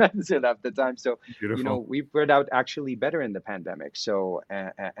investing in Menzil at the time. So, beautiful. We've read out actually better in the pandemic. So,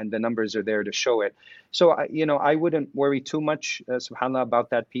 and the numbers are there to show it. So, I wouldn't worry too much, subhanAllah, about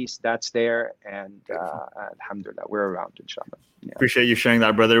that piece. That's there. And alhamdulillah, we're around, inshallah. Yeah. Appreciate you sharing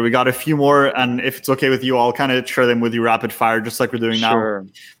that, brother. We got a few more. And if it's okay with you, you. I'll kind of share them with you rapid fire, just like we're doing Sure.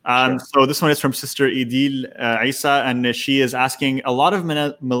 now. So this one is from Sister Idil Isa, and she is asking, a lot of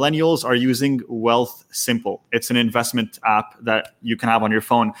millennials are using Wealth Simple. It's an investment app that you can have on your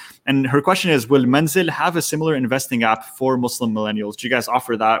phone. And her question is, will Manzil have a similar investing app for Muslim millennials? Do you guys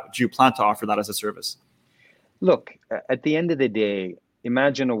offer that? Do you plan to offer that as a service? Look, at the end of the day,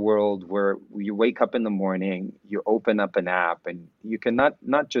 imagine a world where you wake up in the morning, you open up an app, and you can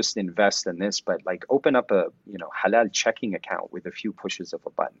not just invest in this, but like open up a halal checking account with a few pushes of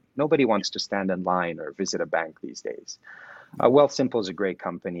a button. Nobody wants to stand in line or visit a bank these days. Wealth Simple is a great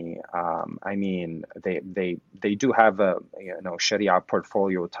company. I mean, they do have a Sharia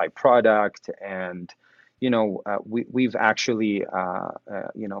portfolio type product, and we've actually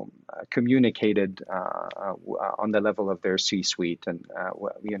communicated on the level of their C-suite, and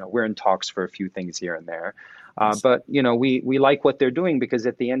we're in talks for a few things here and there. But we like what they're doing, because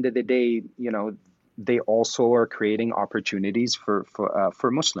at the end of the day, they also are creating opportunities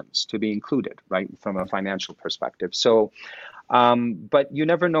for Muslims to be included, right, from a financial perspective. So, but you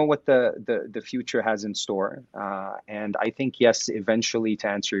never know what the future has in store. And I think, yes, eventually, to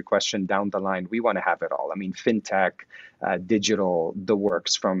answer your question, down the line, we want to have it all. I mean, fintech, digital, the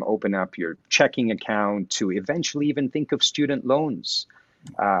works, from open up your checking account to eventually even think of student loans.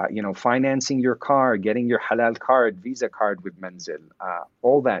 Financing your car, getting your halal card, Visa card with Manzil,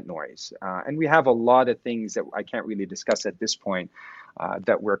 all that noise. And we have a lot of things that I can't really discuss at this point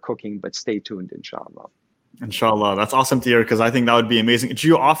that we're cooking, but stay tuned, inshallah. Inshallah. That's awesome to hear, because I think that would be amazing. Do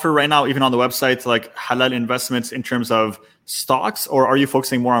you offer right now, even on the website, like halal investments in terms of stocks, or are you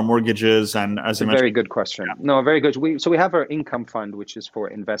focusing more on mortgages? And as you mentioned, very good question. Yeah. No, very good. We have our income fund, which is for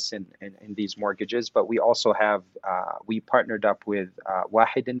invest in these mortgages, but we also have we partnered up with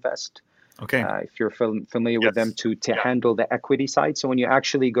Wahid Invest. Okay. If you're familiar with them, to handle the equity side. So when you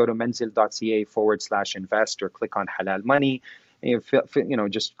actually go to manzil.ca/invest or click on Halal Money,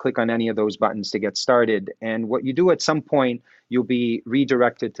 just click on any of those buttons to get started. And what you do, at some point, you'll be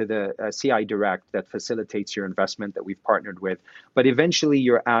redirected to the CI Direct that facilitates your investment that we've partnered with. But eventually,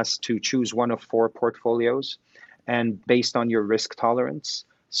 you're asked to choose one of 4 portfolios, and based on your risk tolerance.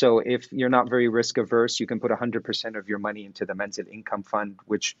 So if you're not very risk averse, you can put 100% of your money into the Manzil Income Fund,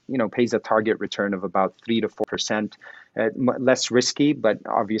 which pays a target return of about 3 to 4%. Less risky, but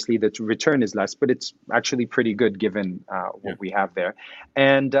obviously the return is less, but it's actually pretty good given what we have there.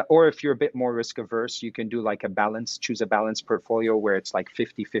 And or if you're a bit more risk averse, you can do like choose a balanced portfolio where it's like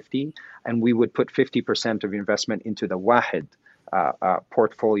 50-50, and we would put 50% of investment into the Wahid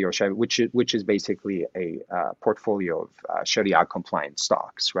portfolio, which is basically a portfolio of Sharia compliant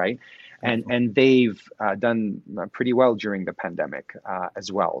stocks, right? And they've done pretty well during the pandemic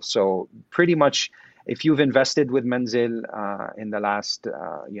as well. So pretty much, if you've invested with Manzil in the last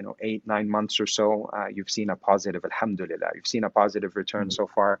 8-9 months or so, you've seen a positive, alhamdulillah, you've seen a positive return so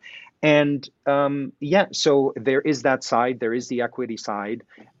far. And so there is that side, there is the equity side,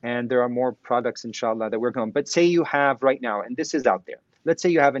 and there are more products, inshallah, that we're going. But say you have right now, and this is out there, let's say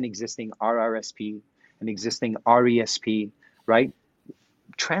you have an existing RRSP, an existing RESP, right?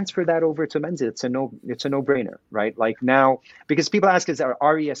 Transfer that over to Manzil. It's a no-brainer, right? Like now, because people ask, is our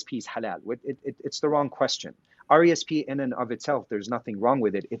RESPs halal? It's the wrong question. RESP in and of itself, there's nothing wrong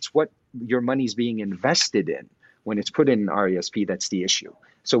with it. It's what your money's being invested in when it's put in RESP that's the issue.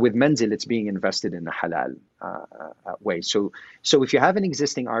 So with Manzil, it's being invested in a halal way. So if you have an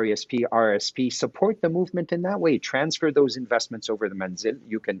existing RESP, RSP, support the movement in that way. Transfer those investments over the Manzil.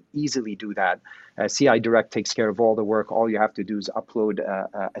 You can easily do that. CI Direct takes care of all the work. All you have to do is upload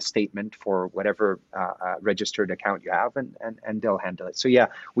a statement for whatever registered account you have, and they'll handle it. So yeah,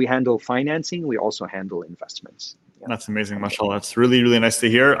 we handle financing. We also handle investments. Yeah. That's amazing, mashallah. That's really, really nice to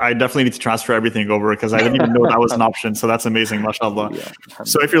hear. I definitely need to transfer everything over, because I didn't even know that was an option. So that's amazing, mashallah. Yeah.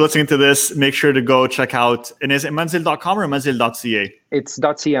 So if you're listening to this, make sure to go check out, and is it manzil.com or manzil.ca? It's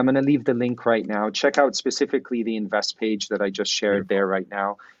 .ca. I'm going to leave the link right now. Check out specifically the invest page that I just shared there right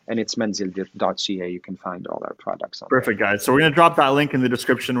now. And it's manzil.ca. You can find all our products on Perfect, there. Guys. So we're going to drop that link in the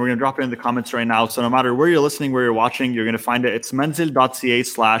description. We're going to drop it in the comments right now. So no matter where you're listening, where you're watching, you're going to find it. It's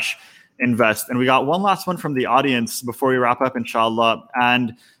manzil.ca/invest. And we got one last one from the audience before we wrap up, inshallah.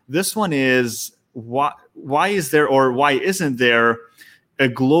 And this one is, why isn't there a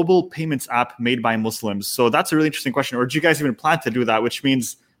global payments app made by Muslims? So that's a really interesting question. Or do you guys even plan to do that? Which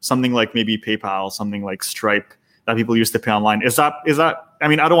means something like maybe PayPal, something like Stripe that people use to pay online. Is that? I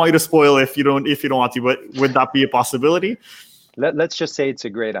mean, I don't want you to spoil if you don't want to, but would that be a possibility? Let's just say it's a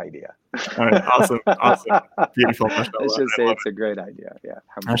great idea. All right, awesome. Beautiful. Mashallah. Let's just say it's a great idea. Yeah.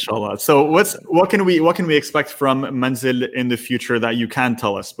 Mashallah. So what can we expect from Manzil in the future that you can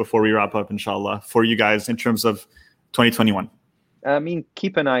tell us before we wrap up, inshallah, for you guys in terms of 2021? I mean,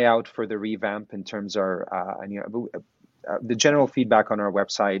 keep an eye out for the revamp in terms of the general feedback on our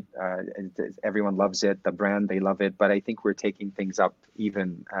website. Everyone loves it. The brand, they love it. But I think we're taking things up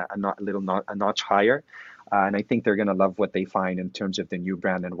even a notch higher. And I think they're going to love what they find in terms of the new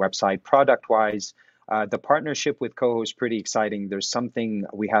brand and website. Product-wise, the partnership with Coho is pretty exciting. There's something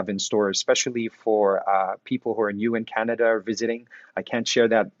we have in store, especially for people who are new in Canada or visiting. I can't share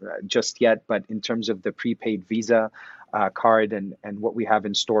that just yet, but in terms of the prepaid Visa card and what we have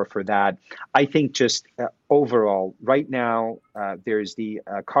in store for that, I think just overall, right now, there's the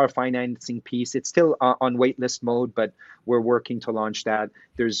car financing piece. It's still on waitlist mode, but we're working to launch that.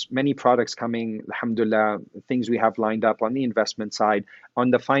 There's many products coming, alhamdulillah, things we have lined up on the investment side. On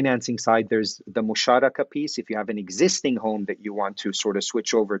the financing side, there's the Musharaka piece. If you have an existing home that you want to sort of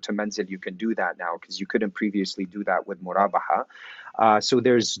switch over to Manzil, you can do that now because you couldn't previously do that with Murabaha. So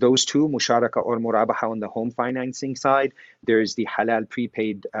there's those two, Musharaka or Murabaha on the home financing side. There's the Halal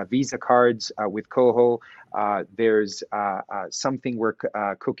prepaid Visa cards with Coho. There's something we're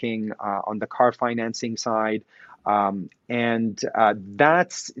cooking on the car financing side. And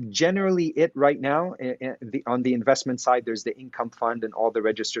that's generally it right now. On the investment side, there's the income fund and all the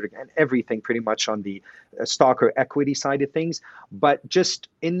registered and everything pretty much on the stock or equity side of things. But just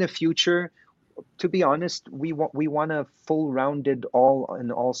in the future, to be honest, we want a full-rounded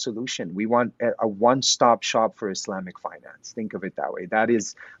all-in-all solution. We want a one-stop shop for Islamic finance. Think of it that way. That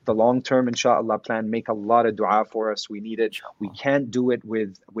is the long-term, inshallah, plan. Make a lot of dua for us. We need it. We can't do it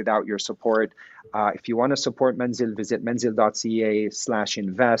without your support. If you want to support Manzil, visit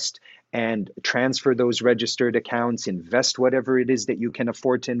manzil.ca/invest and transfer those registered accounts, invest whatever it is that you can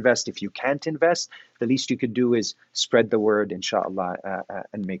afford to invest. If you can't invest, the least you could do is spread the word, inshallah,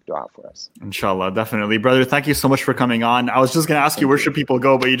 and make dua for us. Inshallah, definitely. Brother, thank you so much for coming on. I was just going to ask you, where should people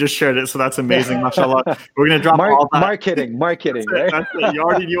go, but you just shared it, so that's amazing, mashallah. We're going to drop all that. Marketing. That's it. You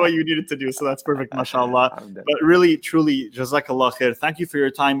already knew what you needed to do, so that's perfect, mashallah. But really, truly, jazakallah khair. Thank you for your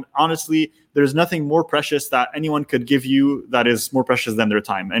time. Honestly, there's nothing more precious that anyone could give you that is more precious than their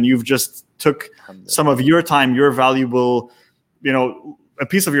time. And you've just took some of your time, your valuable, a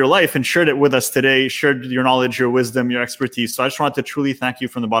piece of your life and shared it with us today, shared your knowledge, your wisdom, your expertise. So I just want to truly thank you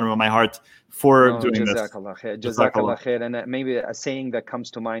from the bottom of my heart for doing this. Jazakallah khair. And maybe a saying that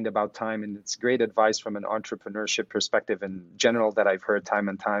comes to mind about time, and it's great advice from an entrepreneurship perspective in general that I've heard time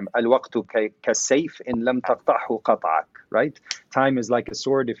and time. Al-waqtu kasayf in lam taqta'hu qata'ak. Right? Time is like a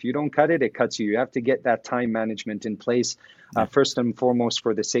sword. If you don't cut it, it cuts you. You have to get that time management in place. First and foremost,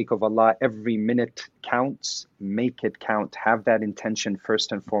 for the sake of Allah, every minute counts. Make it count. Have that intention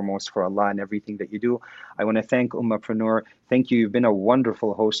first and foremost for Allah in everything that you do. I want to thank Ummahpreneur. Thank you. You've been a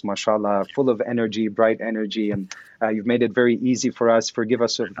wonderful host, mashallah, full of energy, bright energy, and you've made it very easy for us. Forgive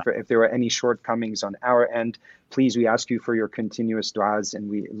us if there are any shortcomings on our end. Please, we ask you for your continuous du'as, and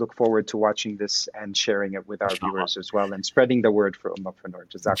we look forward to watching this and sharing it with our viewers as well, and spreading the word for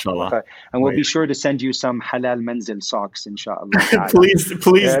Ummahpreneur. Jazakallah. And we'll be sure to send you some halal Manzil socks, inshallah. Please do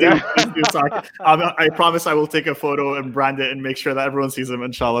sock. I promise I will take a photo and brand it and make sure that everyone sees them,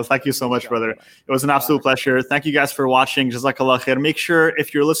 inshallah. Thank you so much, brother. It was an absolute pleasure. Thank you guys for watching. Jazakallah khair. Make sure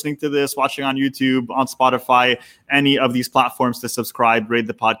if you're listening to this, watching on YouTube, on Spotify, any of these platforms, to subscribe, rate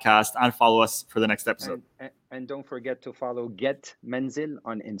the podcast, and follow us for the next episode. And don't forget to follow Get Manzil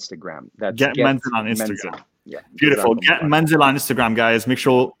on Instagram. That's Get Manzil on Instagram. Manzil. Yeah, beautiful. Get Manzil on Instagram, guys. Make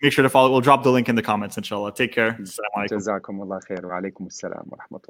sure to follow. We'll drop the link in the comments, inshallah. Take care. Assalamu alaikum. Jazakumullah khair. Wa alaikum assalam wa rahmatullah.